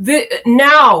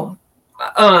 Now,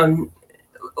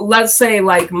 let's say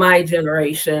like my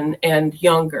generation and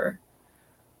younger,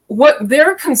 what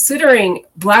they're considering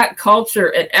Black culture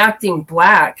and acting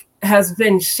Black has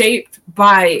been shaped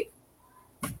by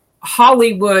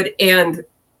Hollywood and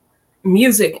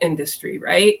music industry,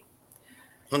 right?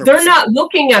 100%. They're not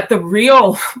looking at the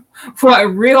real, what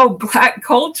real Black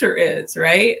culture is,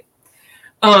 right?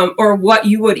 Or what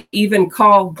you would even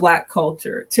call Black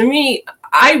culture. To me,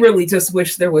 I really just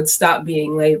wish there would stop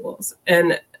being labels.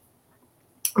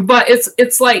 But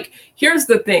it's like, here's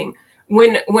the thing.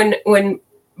 When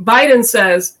Biden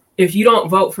says, if you don't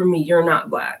vote for me, you're not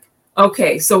Black.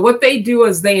 Okay, so what they do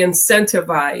is they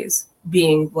incentivize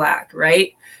being Black,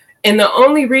 right? And the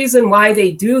only reason why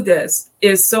they do this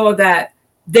is so that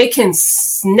they can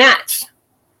snatch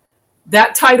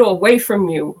that title away from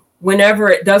you whenever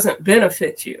it doesn't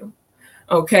benefit you.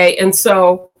 Okay, and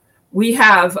so we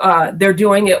have, they're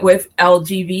doing it with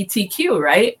LGBTQ,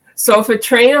 right? So if a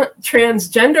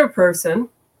transgender person,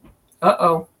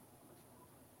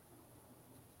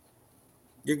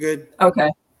 You're good. Okay.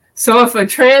 So if a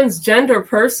transgender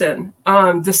person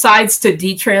decides to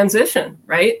detransition,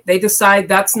 right? They decide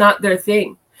that's not their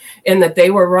thing and that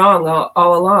they were wrong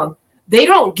all along. They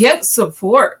don't get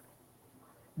support.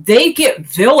 They get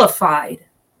vilified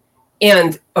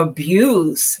and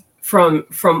abused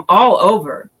from all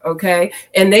over, okay?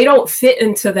 And they don't fit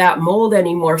into that mold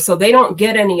anymore. So they don't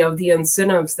get any of the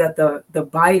incentives that the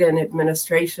Biden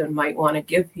administration might want to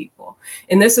give people.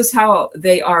 And this is how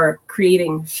they are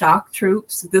creating shock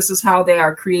troops. This is how they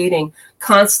are creating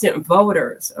constant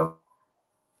voters,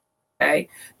 okay?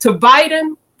 To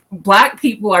Biden, Black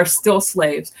people are still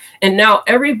slaves. And now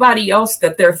everybody else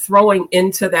that they're throwing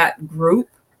into that group,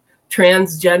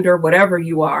 transgender, whatever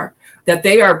you are, that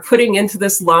they are putting into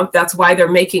this lump. That's why they're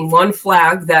making one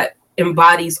flag that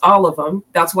embodies all of them.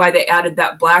 That's why they added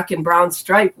that black and brown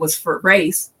stripe was for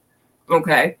race.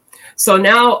 Okay. So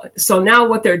now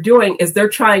what they're doing is they're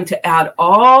trying to add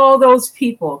all those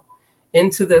people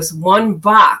into this one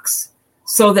box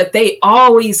so that they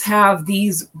always have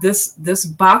this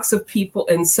box of people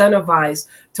incentivized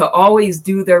to always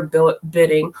do their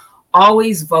bidding,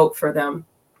 always vote for them.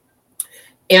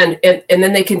 And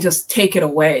then they can just take it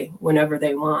away whenever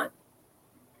they want.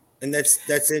 And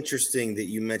that's interesting that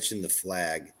you mentioned the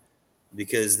flag,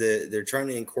 because they're trying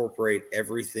to incorporate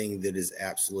everything that is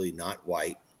absolutely not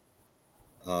white.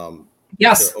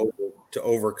 Yes. To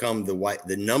overcome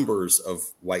the numbers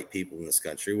of white people in this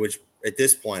country, which at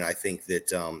this point I think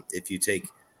that if you take,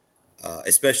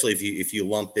 especially if you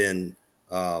lump in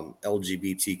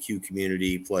LGBTQ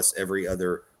community plus every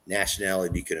other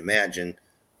nationality you can imagine.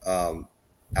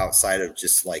 Outside of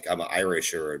just like I'm an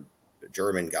Irish or a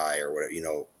German guy or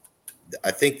whatever,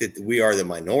 I think that we are the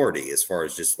minority as far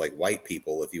as just like white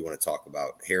people, if you want to talk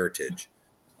about heritage.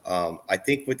 I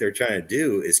think what they're trying to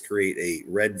do is create a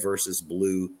red versus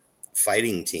blue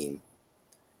fighting team.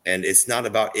 And it's not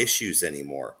about issues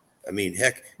anymore. I mean,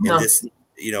 heck, No. in this,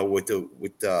 with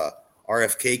the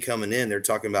RFK coming in, they're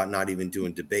talking about not even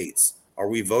doing debates. Are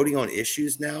we voting on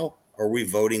issues now? Or are we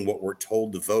voting what we're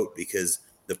told to vote because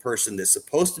the person that's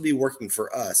supposed to be working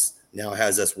for us now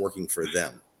has us working for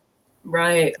them?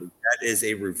 Right. And that is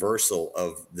a reversal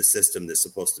of the system that's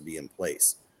supposed to be in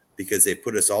place, because they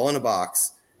put us all in a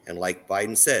box. And like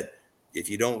Biden said, if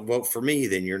you don't vote for me,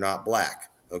 then you're not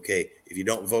Black. Okay. If you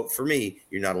don't vote for me,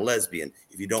 you're not a lesbian.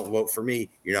 If you don't vote for me,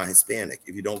 you're not Hispanic.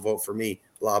 If you don't vote for me,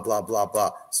 blah, blah, blah,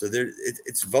 blah. So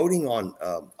it's voting on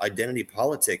identity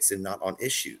politics and not on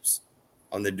issues,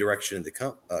 on the direction of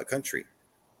the country.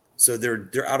 So they're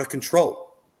out of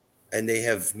control, and they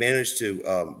have managed to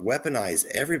weaponize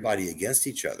everybody against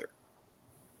each other.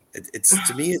 It's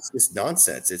to me, it's just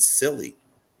nonsense. It's silly.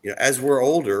 As we're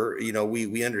older,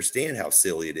 we understand how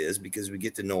silly it is because we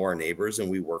get to know our neighbors and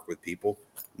we work with people.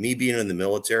 Me being in the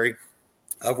military,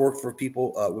 I've worked for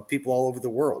people with people all over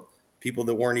the world, people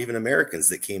that weren't even Americans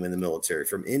that came in the military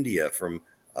from India, from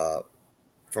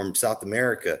South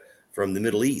America, from the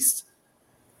Middle East.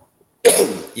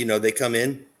 They come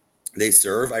in. They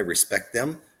serve. I respect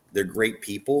them. They're great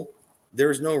people.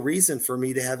 There's no reason for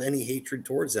me to have any hatred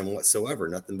towards them whatsoever.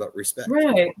 Nothing but respect.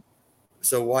 Right.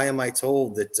 So why am I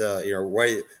told that,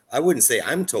 why? I wouldn't say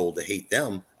I'm told to hate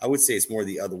them. I would say it's more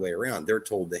the other way around. They're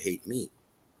told to hate me.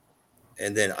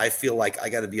 And then I feel like I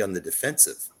got to be on the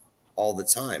defensive all the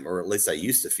time, or at least I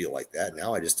used to feel like that.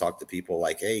 Now I just talk to people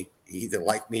like, hey, you either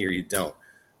like me or you don't.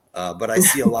 But I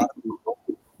see a lot of people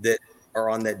that are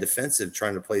on that defensive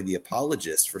trying to play the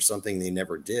apologist for something they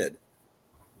never did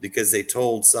because they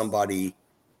told somebody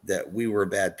that we were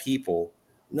bad people.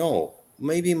 No,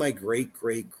 maybe my great,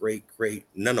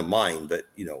 none of mine, but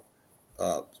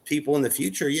people in the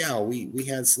future, yeah, we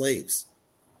had slaves,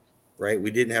 right?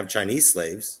 We didn't have Chinese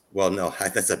slaves. Well, no,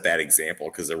 that's a bad example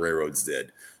because the railroads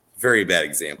did. Very bad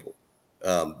example.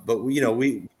 But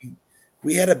we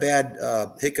had a bad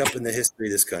hiccup in the history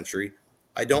of this country.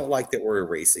 I don't like that we're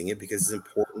erasing it because it's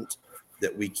important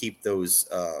that we keep those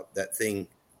that thing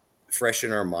fresh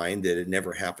in our mind that it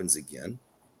never happens again,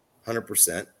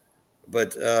 100%.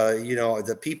 But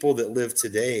the people that live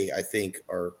today, I think,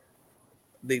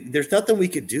 there's nothing we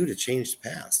could do to change the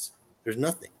past. There's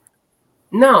nothing.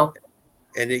 No.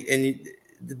 And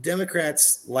the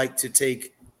Democrats like to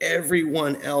take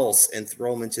everyone else and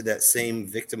throw them into that same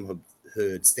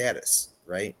victimhood status,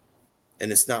 right?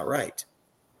 And it's not right.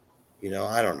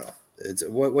 I don't know.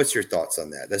 What's your thoughts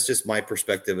on that? That's just my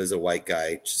perspective as a white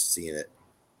guy, just seeing it.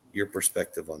 Your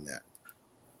perspective on that?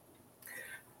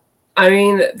 I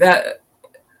mean,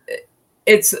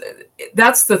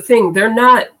 that's the thing. They're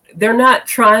not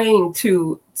trying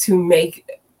to make.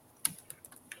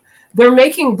 They're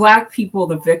making Black people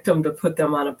the victim to put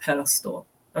them on a pedestal.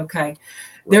 Okay.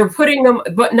 They're putting them,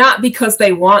 but not because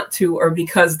they want to or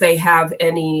because they have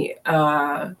any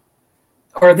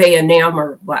or they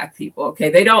enamor Black people. Okay.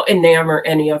 They don't enamor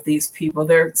any of these people.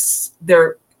 They're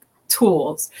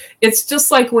tools. It's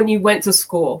just like when you went to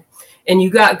school and you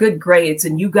got good grades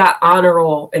and you got honor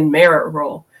roll and merit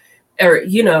roll, or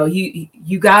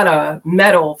you got a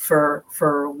medal for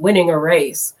winning a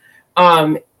race.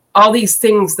 All these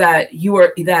things that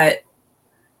that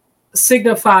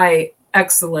signify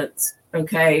excellence.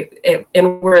 Okay.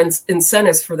 And we're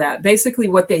incentives for that. Basically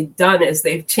what they've done is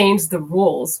they've changed the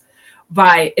rules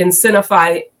by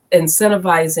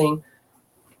incentivizing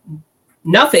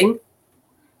nothing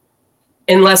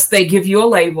unless they give you a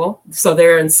label. So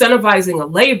they're incentivizing a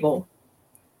label.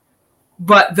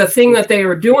 But the thing that they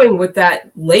are doing with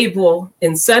that label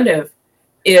incentive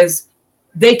is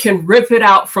they can rip it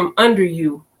out from under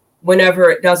you whenever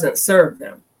it doesn't serve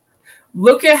them.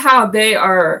 Look at how they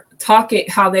are talking,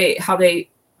 how they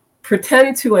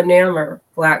pretend to enamor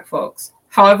Black folks.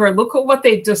 However, look at what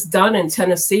they've just done in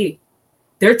Tennessee.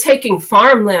 They're taking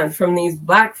farmland from these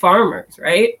Black farmers,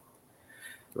 right?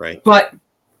 Right. But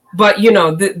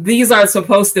these are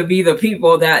supposed to be the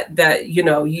people that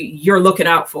you're looking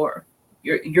out for.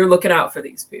 You're looking out for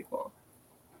these people.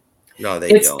 No,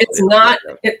 it's not.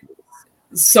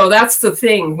 So that's the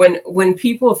thing. When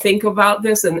people think about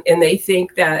this and they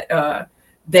think that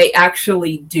they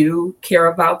actually do care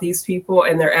about these people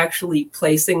and they're actually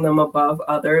placing them above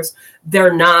others,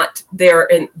 they're not. They're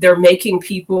making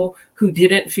people who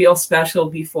didn't feel special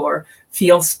before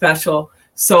feel special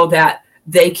so that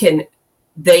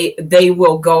they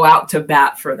will go out to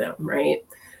bat for them, right?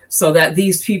 So that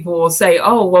these people will say,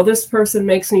 oh, well, this person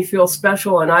makes me feel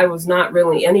special and I was not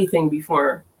really anything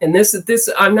before. And this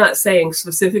I'm not saying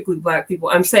specifically Black people.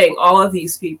 I'm saying all of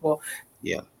these people.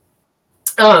 Yeah.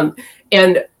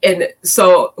 And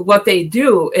so what they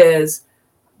do is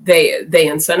they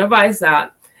incentivize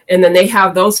that, and then they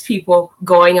have those people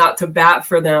going out to bat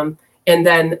for them. And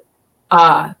then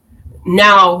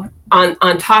now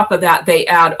on top of that, they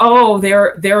add, oh,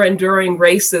 they're enduring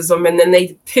racism. And then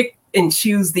they pick and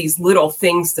choose these little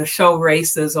things to show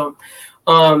racism.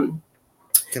 Can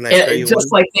I show you just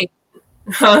one? Like they,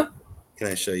 huh? Can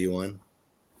I show you one?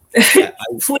 Please.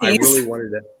 I really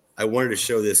wanted to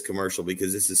show this commercial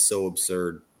because this is so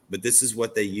absurd. But this is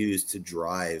what they use to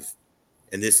drive,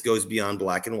 and this goes beyond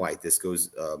black and white. This goes,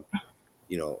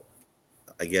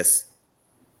 I guess,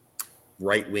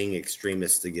 right-wing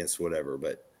extremists against whatever.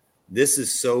 But this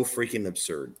is so freaking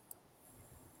absurd.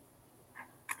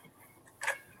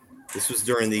 This was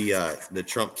during the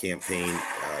Trump campaign,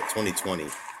 2020.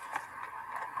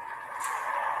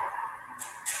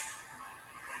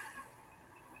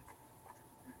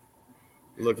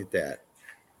 Look at that.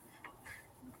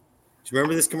 Do you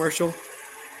remember this commercial?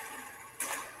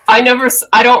 I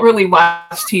don't really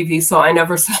watch TV, so I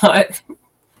never saw it.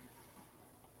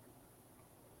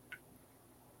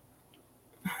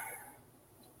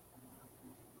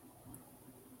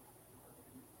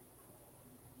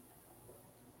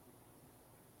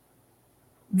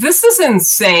 This is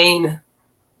insane.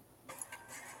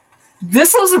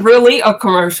 This was really a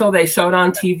commercial they showed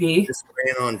on TV. This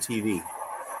ran on TV.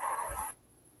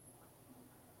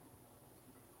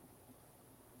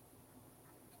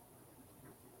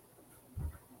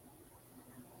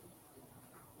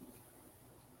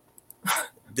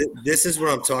 This is what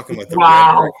I'm talking about. The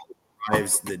wow.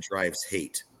 that drives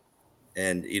hate.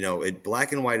 And,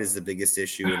 black and white is the biggest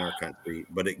issue in our country,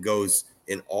 but it goes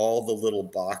in all the little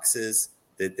boxes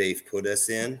that they've put us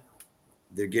in.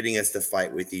 They're getting us to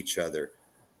fight with each other.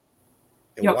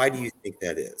 And Yep. why do you think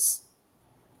that is?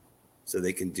 So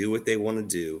they can do what they want to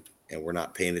do, and we're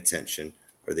not paying attention,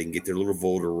 or they can get their little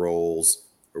voter rolls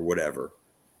or whatever.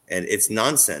 And it's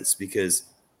nonsense, because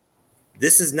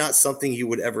this is not something you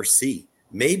would ever see.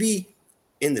 Maybe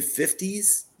in the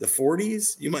 50s, the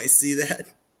 40s, you might see that,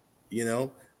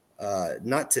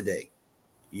 not today.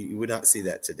 You would not see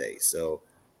that today. So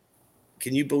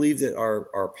can you believe that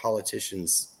our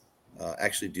politicians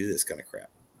actually do this kind of crap?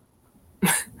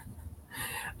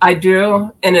 I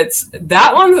do, and it's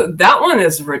that one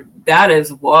is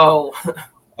whoa.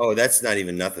 Oh, that's not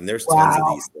even nothing. There's Wow. tons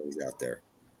of these things out there.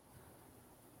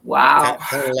 Wow.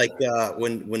 Kind of like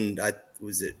when I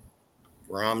was it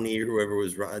Romney or whoever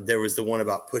was, there was the one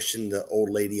about pushing the old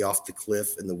lady off the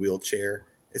cliff in the wheelchair.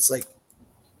 It's like,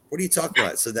 what are you talking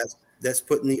about? So that's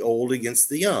putting the old against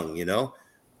the young, You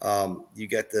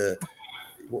got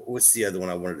what's the other one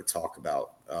I wanted to talk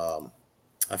about?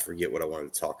 I forget what I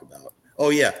wanted to talk about. Oh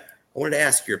yeah, I wanted to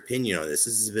ask your opinion on this.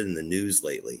 This has been in the news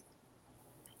lately.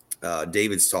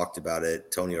 David's talked about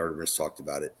it. Tony Arterman's talked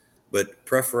about it. But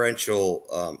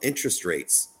preferential interest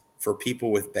rates for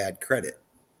people with bad credit.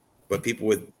 But people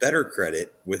with better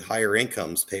credit, with higher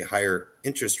incomes, pay higher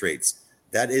interest rates.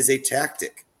 That is a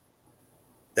tactic.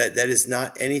 That is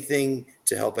not anything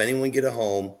to help anyone get a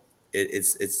home.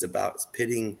 It's about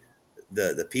pitting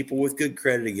the people with good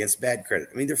credit against bad credit.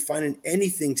 I mean, they're finding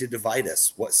anything to divide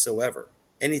us whatsoever,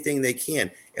 anything they can.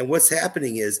 And what's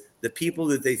happening is the people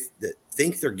that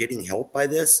think they're getting help by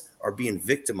this are being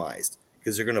victimized,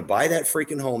 because they're going to buy that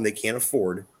freaking home they can't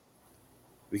afford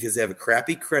because they have a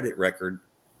crappy credit record.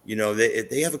 If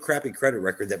they have a crappy credit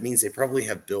record, that means they probably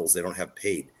have bills they don't have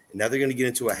paid. And now they're going to get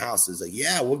into a house. It's like,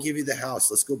 yeah, we'll give you the house.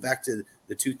 Let's go back to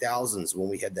the 2000s when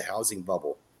we had the housing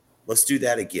bubble. Let's do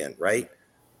that again, right?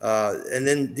 And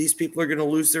then these people are going to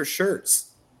lose their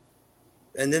shirts.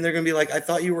 And then they're going to be like, I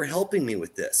thought you were helping me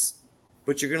with this.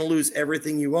 But you're going to lose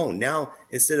everything you own. Now,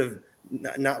 instead of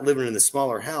not living in the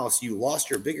smaller house, you lost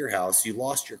your bigger house. You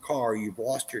lost your car. You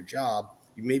lost your job.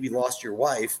 You maybe lost your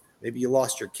wife. Maybe you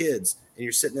lost your kids. And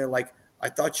you're sitting there like, I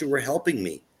thought you were helping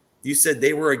me. You said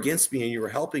they were against me and you were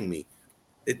helping me.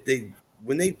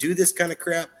 When they do this kind of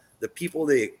crap, the people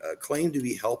they claim to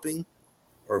be helping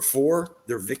or for,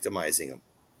 they're victimizing them.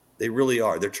 They really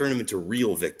are. They're turning them into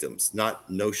real victims, not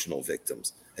notional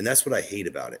victims. And that's what I hate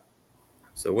about it.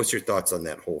 So what's your thoughts on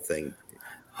that whole thing?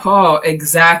 Oh,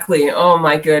 exactly. Oh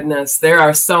my goodness. There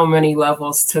are so many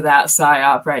levels to that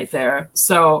psyop right there.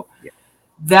 So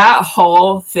that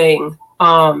whole thing,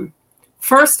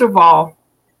 first of all,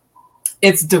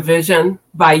 it's division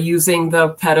by using the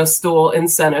pedestal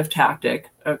incentive tactic.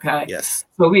 Okay. Yes.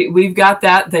 So we've got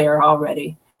that there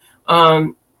already.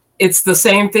 It's the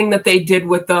same thing that they did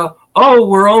with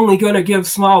we're only going to give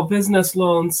small business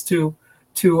loans to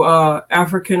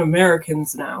African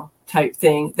Americans now type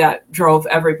thing that drove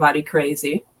everybody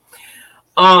crazy.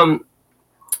 And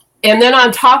then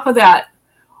on top of that,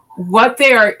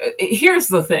 here's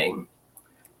the thing.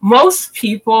 Most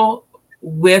people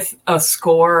with a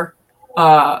score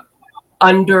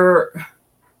under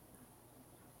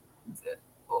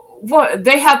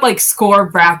they had like score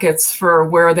brackets for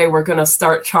where they were going to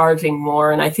start charging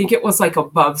more, and I think it was like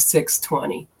above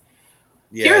 620.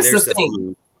 Yeah, here's the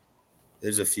thing.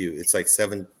 There's a few. It's like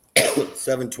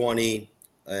 720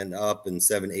 and up, and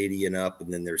 780 and up,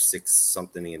 and then there's 6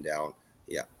 something and down.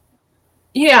 Yeah.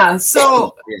 Yeah.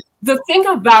 So the thing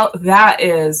about that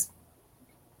is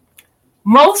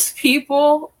most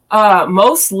people,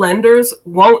 most lenders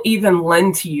won't even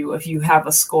lend to you if you have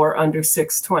a score under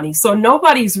 620. So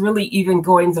nobody's really even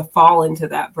going to fall into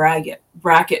that bracket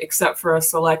except for a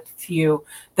select few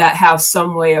that have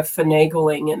some way of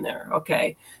finagling in there,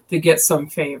 okay, to get some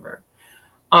favor.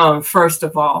 First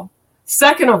of all.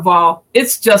 Second of all,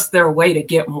 it's just their way to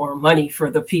get more money for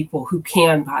the people who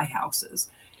can buy houses.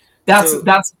 That's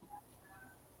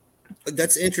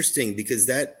interesting, because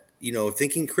that,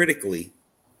 thinking critically,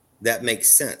 that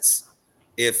makes sense.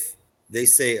 If they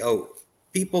say,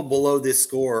 people below this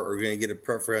score are going to get a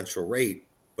preferential rate,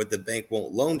 but the bank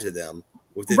won't loan to them,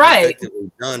 what they've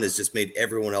effectively done is just made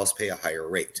everyone else pay a higher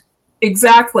rate.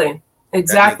 Exactly.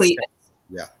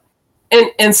 Yeah.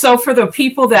 And so for the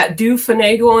people that do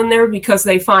finagle in there because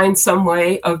they find some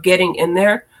way of getting in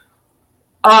there,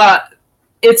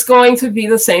 it's going to be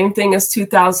the same thing as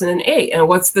 2008. And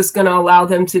what's this going to allow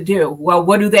them to do? Well,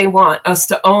 what do they want? Us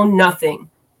to own nothing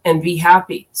and be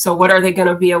happy. So what are they going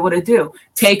to be able to do?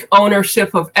 Take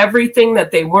ownership of everything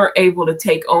that they weren't able to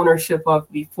take ownership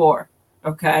of before.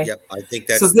 Okay. Yep. I think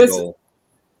that's the goal.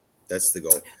 That's the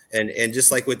goal. And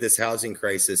just like with this housing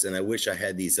crisis, and I wish I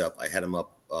had these up. I had them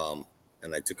up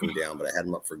and I took them down, but I had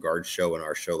them up for guard show in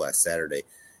our show last Saturday.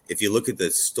 If you look at the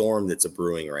storm that's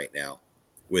brewing right now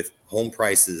with home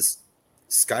prices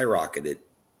skyrocketed,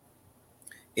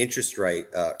 interest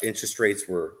rates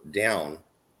were down.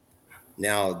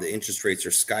 Now the interest rates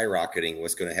are skyrocketing.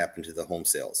 What's going to happen to the home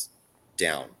sales?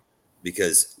 Down,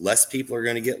 because less people are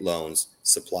going to get loans.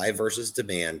 Supply versus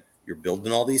demand. You're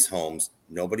building all these homes.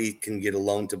 Nobody can get a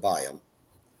loan to buy them.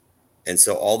 And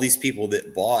so all these people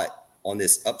that bought on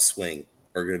this upswing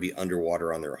are going to be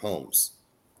underwater on their homes.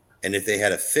 And if they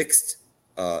had a fixed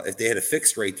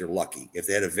rate, they're lucky. If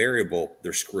they had a variable,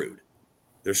 they're screwed.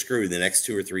 They're screwed the next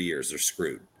 2 or 3 years. They're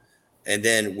screwed. And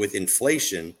then with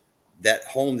inflation, that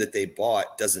home that they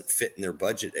bought doesn't fit in their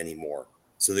budget anymore.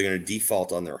 So they're going to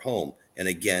default on their home. And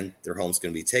again, their home's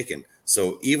going to be taken.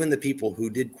 So even the people who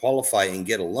did qualify and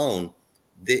get a loan,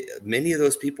 many of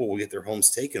those people will get their homes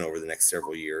taken over the next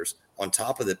several years, on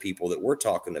top of the people that we're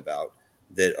talking about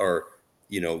that are,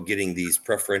 getting these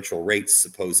preferential rates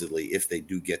supposedly if they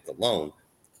do get the loan,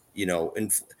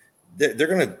 and they're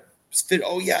going to fit.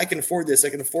 Oh yeah, I can afford this. I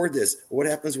can afford this. What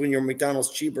happens when your McDonald's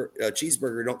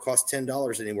cheeseburger don't cost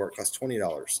 $10 anymore? It costs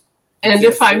 $20. And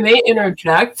if I may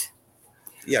interject,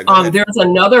 there's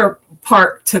another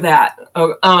part to that.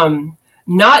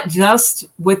 Not just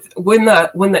with when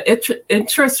the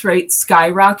interest rate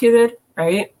skyrocketed,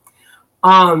 right?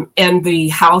 And the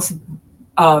house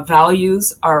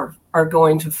values are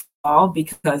going to fall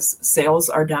because sales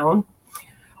are down.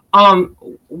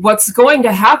 What's going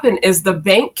to happen is the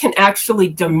bank can actually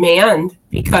demand,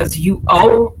 because you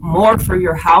owe more for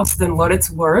your house than what it's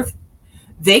worth,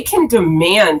 they can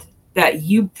demand that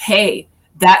you pay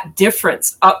that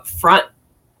difference up front.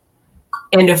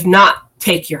 And if not,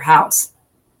 take your house.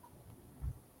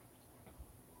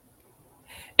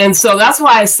 And so that's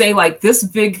why I say, like, this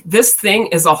thing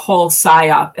is a whole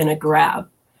psyop and a grab.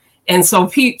 And so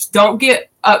peeps, don't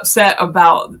get upset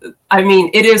about,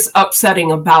 it is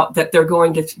upsetting about that they're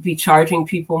going to be charging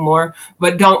people more,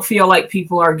 but don't feel like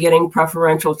people are getting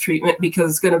preferential treatment, because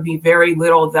it's going to be very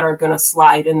little that are going to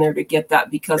slide in there to get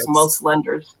that, because most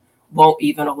lenders won't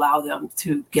even allow them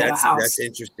to get a house. That's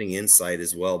interesting insight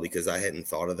as well, because I hadn't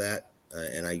thought of that.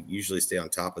 And I usually stay on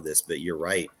top of this, but you're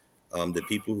right. The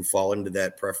people who fall into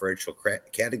that preferential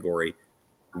category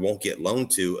won't get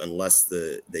loaned to unless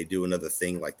they do another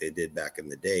thing like they did back in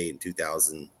the day in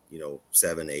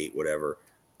 2007, 8, whatever.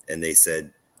 And they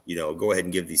said, go ahead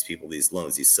and give these people these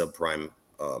loans, these subprime.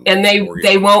 And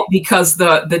they won't, because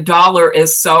the dollar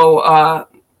is so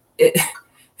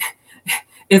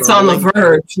it's on the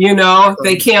verge.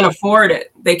 They can't afford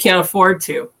it. They can't afford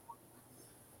to.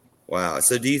 Wow.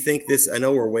 So do you think this, I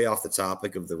know we're way off the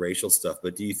topic of the racial stuff,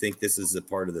 but do you think this is a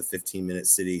part of the 15-minute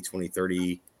city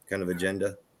 2030 kind of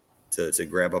agenda to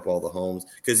grab up all the homes?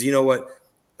 Because you know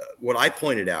what I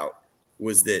pointed out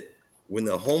was that when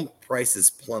the home prices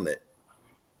plummet,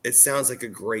 it sounds like a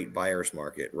great buyer's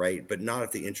market, right? But not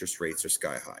if the interest rates are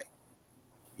sky high.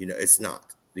 It's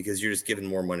not, because you're just giving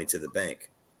more money to the bank.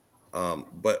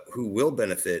 But who will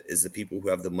benefit is the people who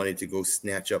have the money to go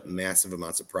snatch up massive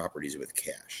amounts of properties with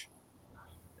cash.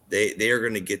 They are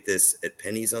going to get this at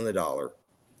pennies on the dollar,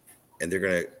 and they're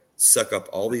going to suck up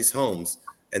all these homes,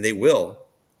 and they will,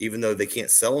 even though they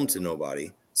can't sell them to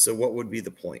nobody. So what would be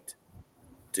the point?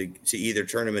 To either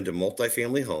turn them into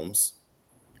multifamily homes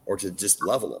or to just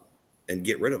level them and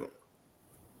get rid of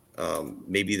them.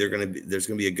 Maybe there's going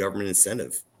to be a government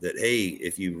incentive that, hey,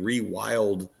 if you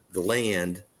rewild the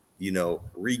land,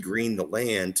 regreen the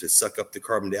land to suck up the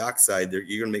carbon dioxide,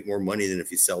 you're going to make more money than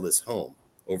if you sell this home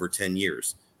over 10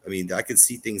 years. I could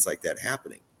see things like that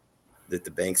happening, that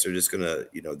the banks are just going to,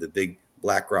 the big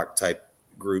BlackRock type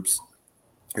groups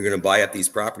are going to buy up these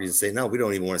properties and say, no, we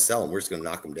don't even want to sell them. We're just going to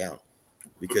knock them down,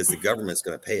 because the government's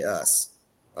going to pay us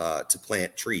to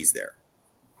plant trees there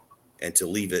and to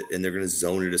leave it. And they're going to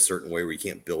zone it a certain way where you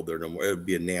can't build there no more. It would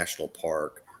be a national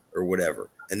park or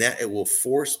whatever. And that it will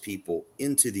force people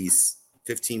into these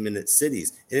 15-minute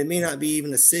cities. And it may not be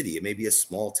even a city. It may be a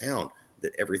small town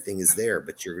that everything is there,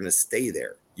 but you're going to stay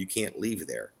there. You can't leave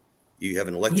there. You have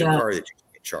an electric car that you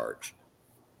can't charge,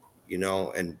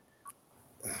 and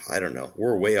I don't know.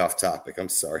 We're way off topic. I'm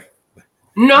sorry.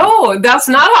 No, that's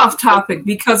not off topic,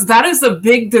 because that is a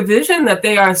big division that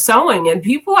they are sowing, and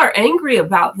people are angry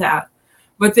about that,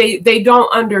 but they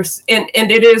don't understand. And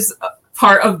it is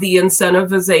part of the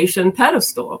incentivization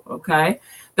pedestal. Okay.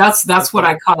 That's what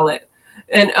I call it.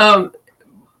 And,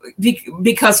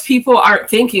 because people aren't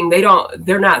thinking,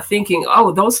 they're not thinking,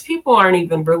 oh, those people aren't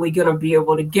even really going to be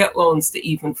able to get loans to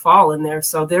even fall in there.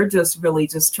 So they're just really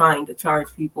just trying to charge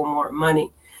people more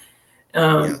money.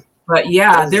 But But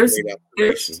yeah, that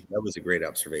was a great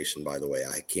observation, by the way.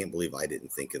 I can't believe I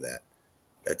didn't think of that.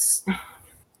 That's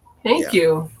thank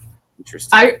you.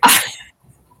 Interesting.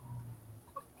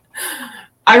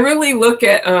 I really look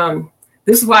at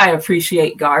this is why I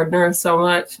appreciate Gardner so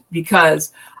much,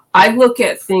 because I look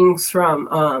at things from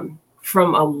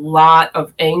a lot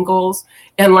of angles,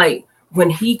 and like when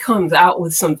he comes out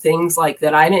with some things like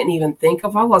that I didn't even think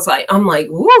of, I'm like,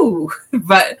 woo.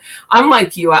 But I'm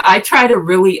like you, I try to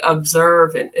really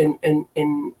observe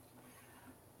and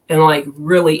like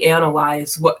really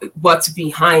analyze what's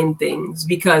behind things,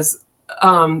 because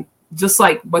just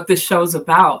like what this show's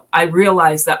about, I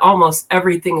realize that almost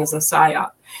everything is a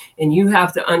psyop, and you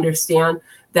have to understand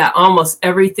that almost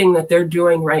everything that they're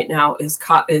doing right now is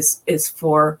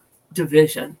for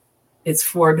division. It's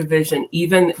for division.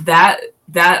 Even that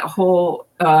whole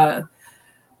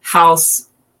house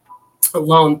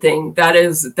loan thing, that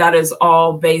is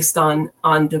all based on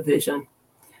division.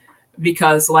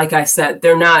 Because like I said,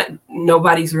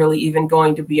 nobody's really even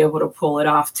going to be able to pull it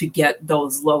off to get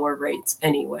those lower rates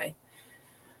anyway.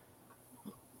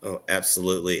 Oh,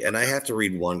 absolutely. And I have to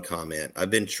read one comment.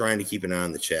 I've been trying to keep an eye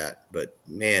on the chat, but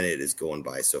man, it is going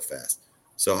by so fast.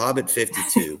 So Hobbit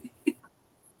 52,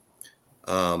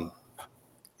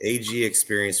 AG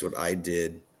experienced what I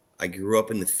did. I grew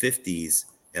up in the 50s,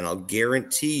 and I'll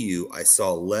guarantee you I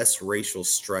saw less racial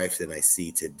strife than I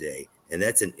see today. And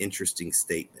that's an interesting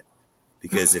statement,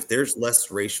 because if there's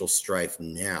less racial strife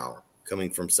now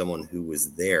coming from someone who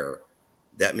was there,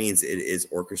 that means it is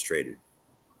orchestrated.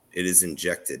 It is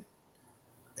injected.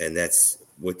 And that's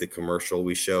with the commercial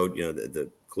we showed, the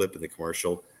clip in the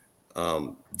commercial.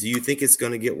 Do you think it's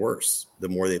going to get worse the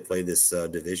more they play this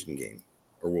division game,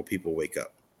 or will people wake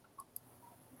up?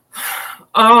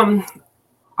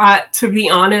 To be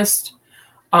honest,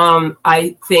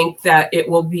 I think that it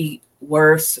will be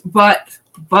worse, but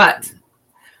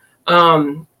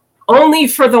only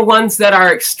for the ones that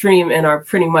are extreme and are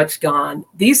pretty much gone.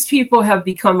 These people have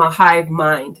become a hive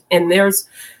mind, and there's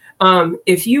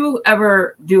if you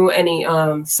ever do any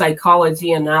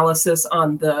psychology analysis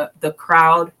on the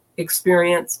crowd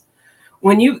experience,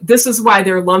 this is why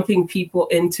they're lumping people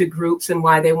into groups and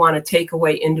why they want to take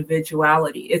away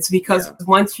individuality. It's because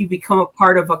once you become a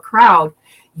part of a crowd,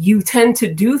 you tend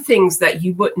to do things that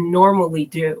you wouldn't normally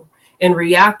do and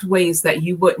react ways that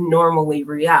you wouldn't normally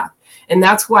react. And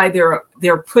that's why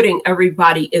they're putting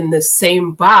everybody in the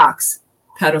same box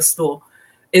pedestal,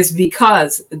 is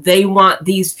because they want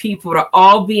these people to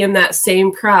all be in that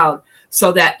same crowd,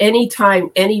 so that anytime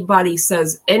anybody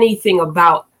says anything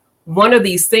about one of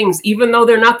these things, even though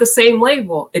they're not the same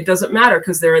label, it doesn't matter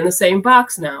because they're in the same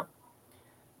box now.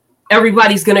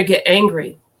 Everybody's going to get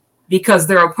angry because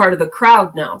they're a part of the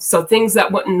crowd now. So things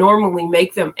that wouldn't normally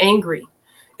make them angry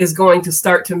is going to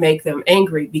start to make them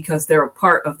angry because they're a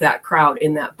part of that crowd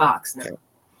in that box now.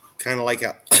 Kind of like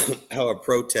how a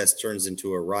protest turns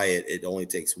into a riot. It only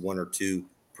takes one or two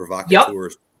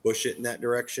provocateurs to push it in that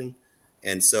direction.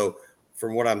 And so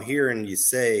from what I'm hearing you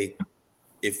say,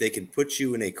 if they can put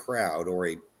you in a crowd or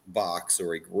a box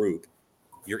or a group,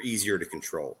 you're easier to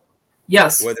control.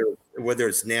 Yes. Whether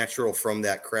it's natural from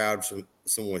that crowd, from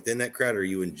someone within that crowd, or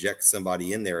you inject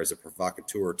somebody in there as a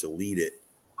provocateur to lead it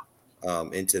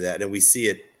into that. And we see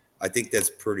it. I think that's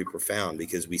pretty profound,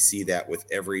 because we see that with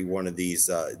every one of these,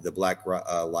 the Black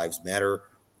Lives Matter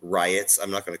riots. I'm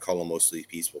not going to call them mostly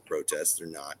peaceful protests. They're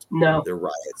not. No. They're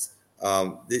riots.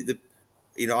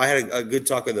 I had a good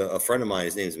talk with a friend of mine.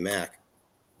 His name's Mac.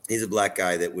 He's a black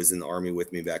guy that was in the Army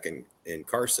with me back in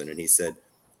Carson. And he said,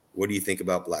 "What do you think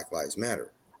about Black Lives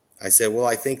Matter?" I said, "Well,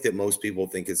 I think that most people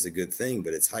think it's a good thing,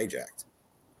 but it's hijacked."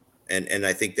 And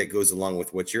I think that goes along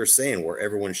with what you're saying, where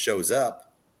everyone shows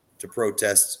up to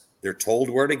protest. They're told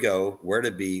where to go, where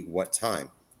to be, what time.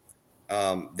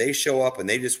 They show up and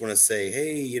they just want to say,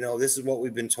 "Hey, this is what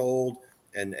we've been told,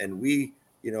 and we,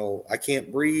 I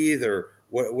can't breathe," or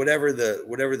whatever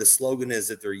the slogan is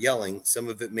that they're yelling. Some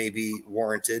of it may be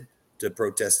warranted to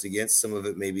protest against. Some of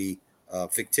it may be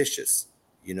fictitious,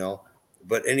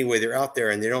 But anyway, they're out there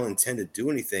and they don't intend to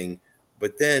do anything.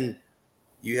 But then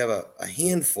you have a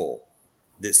handful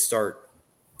that start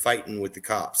fighting with the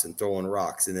cops and throwing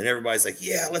rocks. And then everybody's like,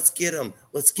 "Yeah, let's get them.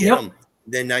 Let's get them."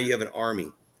 Then now you have an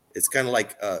army. It's kind of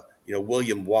like,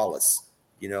 William Wallace,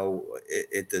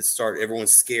 at the start,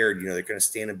 everyone's scared. They're kind of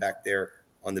standing back there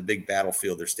on the big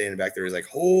battlefield. They're standing back there. He's like,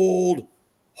 hold.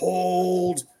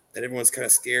 And everyone's kind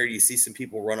of scared. You see some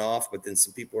people run off, but then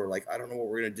some people are like, "I don't know what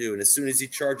we're going to do." And as soon as he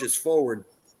charges forward,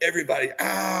 everybody,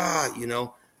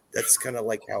 that's kind of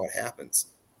like how it happens.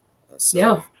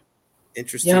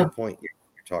 Interesting point you're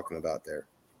talking about there.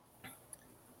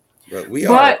 But we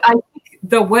But are. I think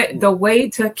the way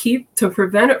to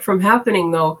prevent it from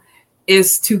happening though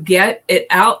is to get it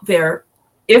out there.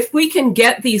 If we can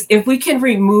if we can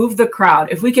remove the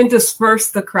crowd, if we can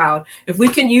disperse the crowd, if we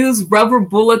can use rubber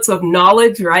bullets of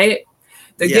knowledge, right,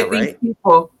 to get these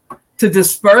people to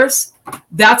disperse,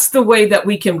 that's the way that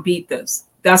we can beat this.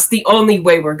 That's the only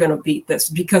way we're going to beat this,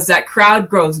 because that crowd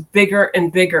grows bigger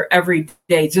and bigger every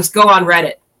day. Just go on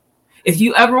Reddit. If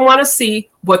you ever want to see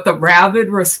what the rabid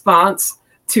response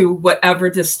to whatever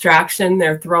distraction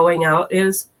they're throwing out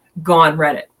is, go on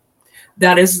Reddit.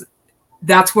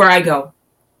 That's where I go.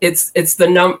 It's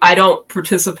I don't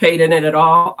participate in it at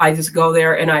all. I just go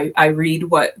there and I read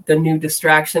what the new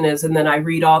distraction is, and then I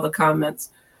read all the comments.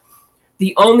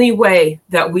 The only way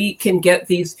that we can get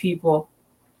these people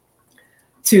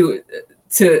to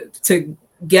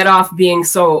get off being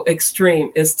so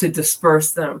extreme is to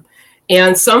disperse them.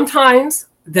 And sometimes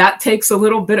that takes a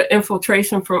little bit of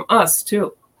infiltration from us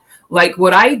too. Like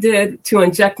what I did to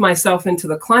inject myself into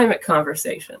the climate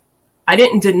conversation. I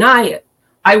didn't deny it.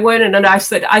 I went in and I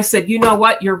said, you know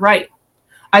what? You're right.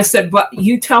 I said, but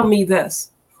you tell me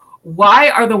this. Why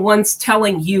are the ones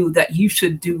telling you that you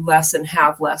should do less and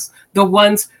have less? The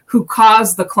ones who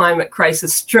caused the climate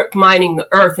crisis, strip mining the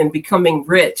earth and becoming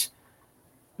rich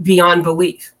beyond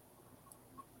belief.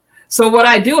 So what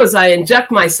I do is I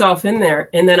inject myself in there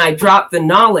and then I drop the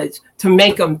knowledge to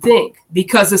make them think.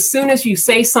 Because as soon as you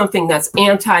say something that's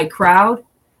anti-crowd,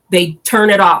 they turn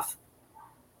it off.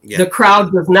 Yeah. The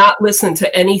crowd does not listen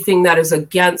to anything that is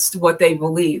against what they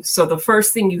believe. So the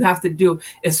first thing you have to do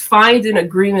is find an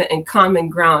agreement and common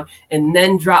ground and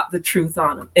then drop the truth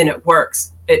on them. And it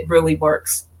works. It really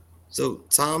works. So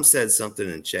Tom said something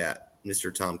in chat,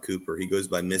 Mr. Tom Cooper. He goes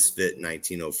by Misfit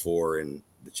 1904 in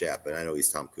the chat, but I know he's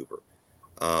Tom Cooper.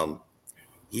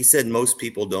 He said most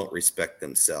people don't respect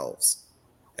themselves.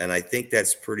 And I think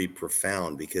that's pretty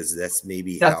profound, because that's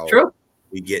how true.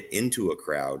 We get into a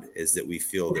crowd, is that we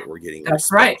feel that we're getting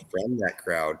respect from that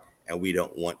crowd, and we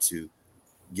don't want to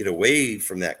get away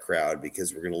from that crowd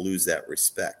because we're going to lose that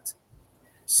respect.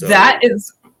 So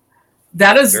that's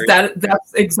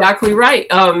exactly right.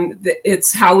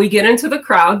 It's how we get into the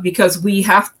crowd, because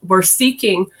we're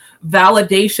seeking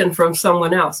validation from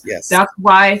someone else. Yes. That's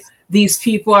why these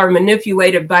people are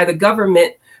manipulated by the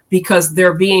government, because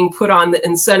they're being put on the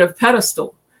incentive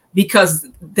pedestal, because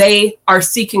they are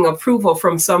seeking approval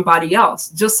from somebody else.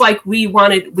 Just like we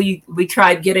got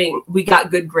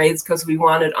good grades because we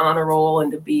wanted honor roll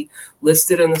and to be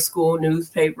listed in the school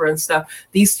newspaper and stuff.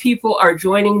 These people are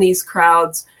joining these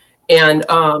crowds and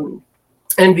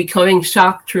becoming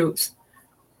shock troops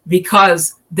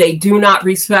because they do not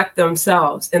respect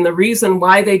themselves. And the reason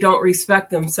why they don't respect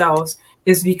themselves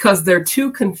is because they're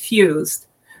too confused.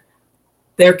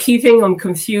 They're keeping them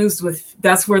confused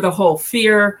that's where the whole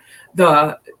fear,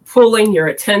 the pulling your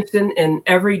attention in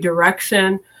every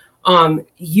direction.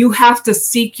 You have to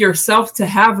seek yourself to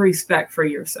have respect for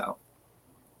yourself,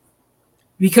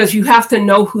 because you have to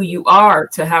know who you are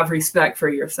to have respect for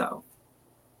yourself.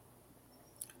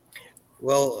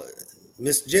 Well,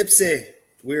 Miss Gypsy,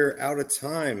 we're out of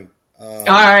time. All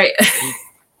right.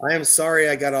 I am sorry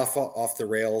I got off the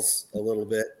rails a little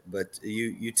bit, but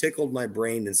you tickled my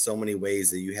brain in so many ways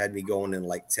that you had me going in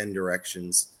like 10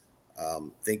 directions,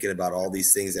 thinking about all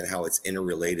these things and how it's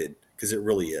interrelated, because it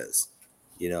really is.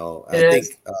 I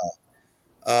think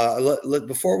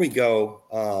before we go,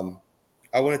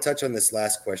 I want to touch on this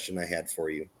last question I had for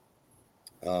you.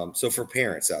 So for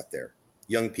parents out there,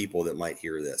 young people that might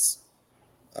hear this,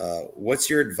 what's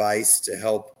your advice to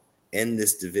help end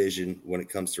this division when it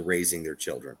comes to raising their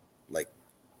children? Like,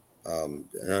 I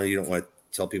know you don't want to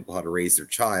tell people how to raise their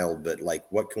child, but like,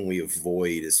 what can we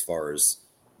avoid as far as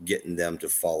getting them to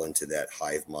fall into that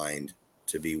hive mind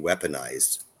to be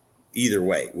weaponized either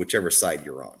way, whichever side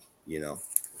you're on? What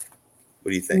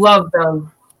do you think? Love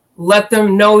them. Let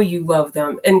them know you love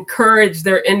them. Encourage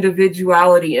their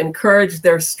individuality, encourage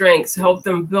their strengths, help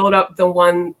them build up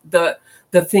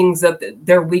the things that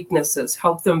their weaknesses,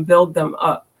 help them build them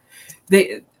up.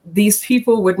 These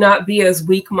people would not be as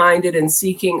weak-minded and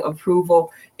seeking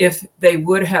approval if they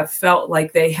would have felt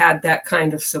like they had that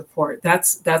kind of support.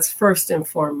 That's first and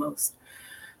foremost.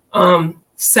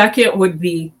 Second would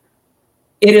be,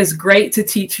 it is great to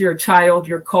teach your child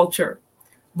your culture,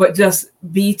 but just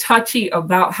be touchy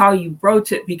about how you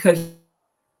broach it, because you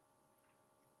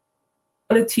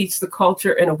want to teach the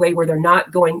culture in a way where they're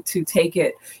not going to take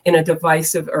it in a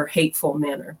divisive or hateful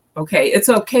manner. Okay, it's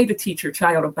okay to teach your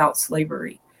child about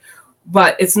slavery,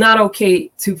 but it's not okay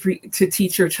to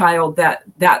teach your child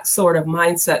that sort of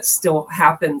mindset still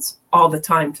happens all the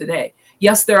time today.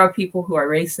 Yes, there are people who are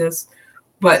racist,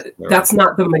 but that's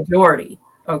not the majority.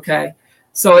 Okay.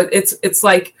 So it's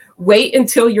like, wait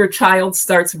until your child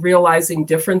starts realizing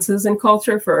differences in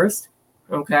culture first.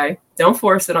 Okay. Don't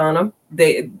force it on them.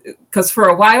 Because for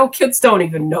a while, kids don't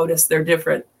even notice they're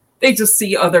different. They just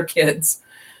see other kids.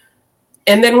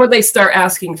 And then when they start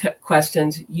asking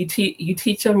questions, you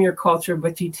teach them your culture,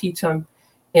 but you teach them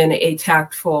in a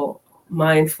tactful,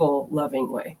 mindful,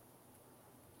 loving way.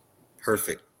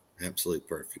 Perfect. Absolutely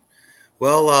perfect.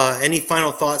 Well, any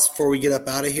final thoughts before we get up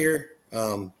out of here?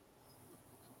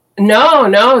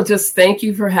 No, just thank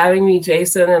you for having me,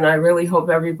 Jason. And I really hope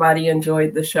everybody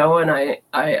enjoyed the show. And I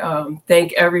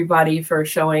thank everybody for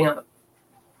showing up.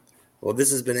 Well,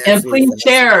 this has been absolutely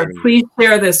please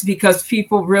share this, because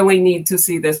people really need to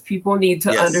see this. People need to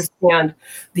understand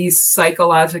these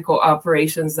psychological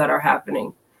operations that are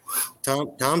happening.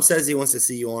 Tom says he wants to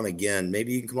see you on again.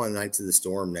 Maybe you can come on Nights of the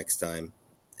Storm next time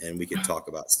and we can talk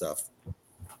about stuff.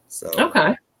 So,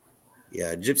 okay.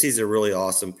 Yeah, Gypsy's a really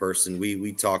awesome person.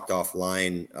 We talked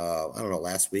offline, I don't know,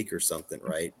 last week or something,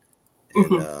 right?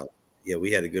 And yeah,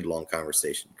 we had a good long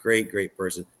conversation. Great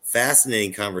person.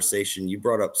 Fascinating conversation. You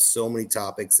brought up so many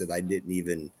topics that I didn't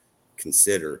even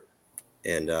consider.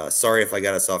 And sorry if I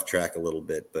got us off track a little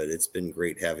bit, but it's been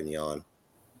great having you on.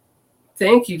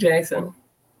 Thank you, Jason.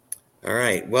 All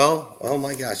right. Well, oh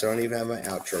my gosh, I don't even have my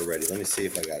outro ready. Let me see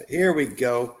if I got it. Here we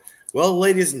go. Well,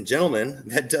 ladies and gentlemen,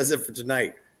 that does it for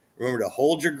tonight. Remember to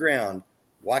hold your ground,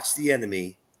 watch the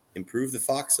enemy, improve the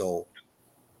foxhole,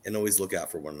 and always look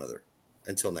out for one another.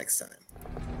 Until next time.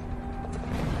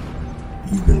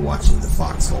 You've been watching The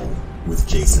Foxhole with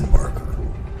Jason Barker.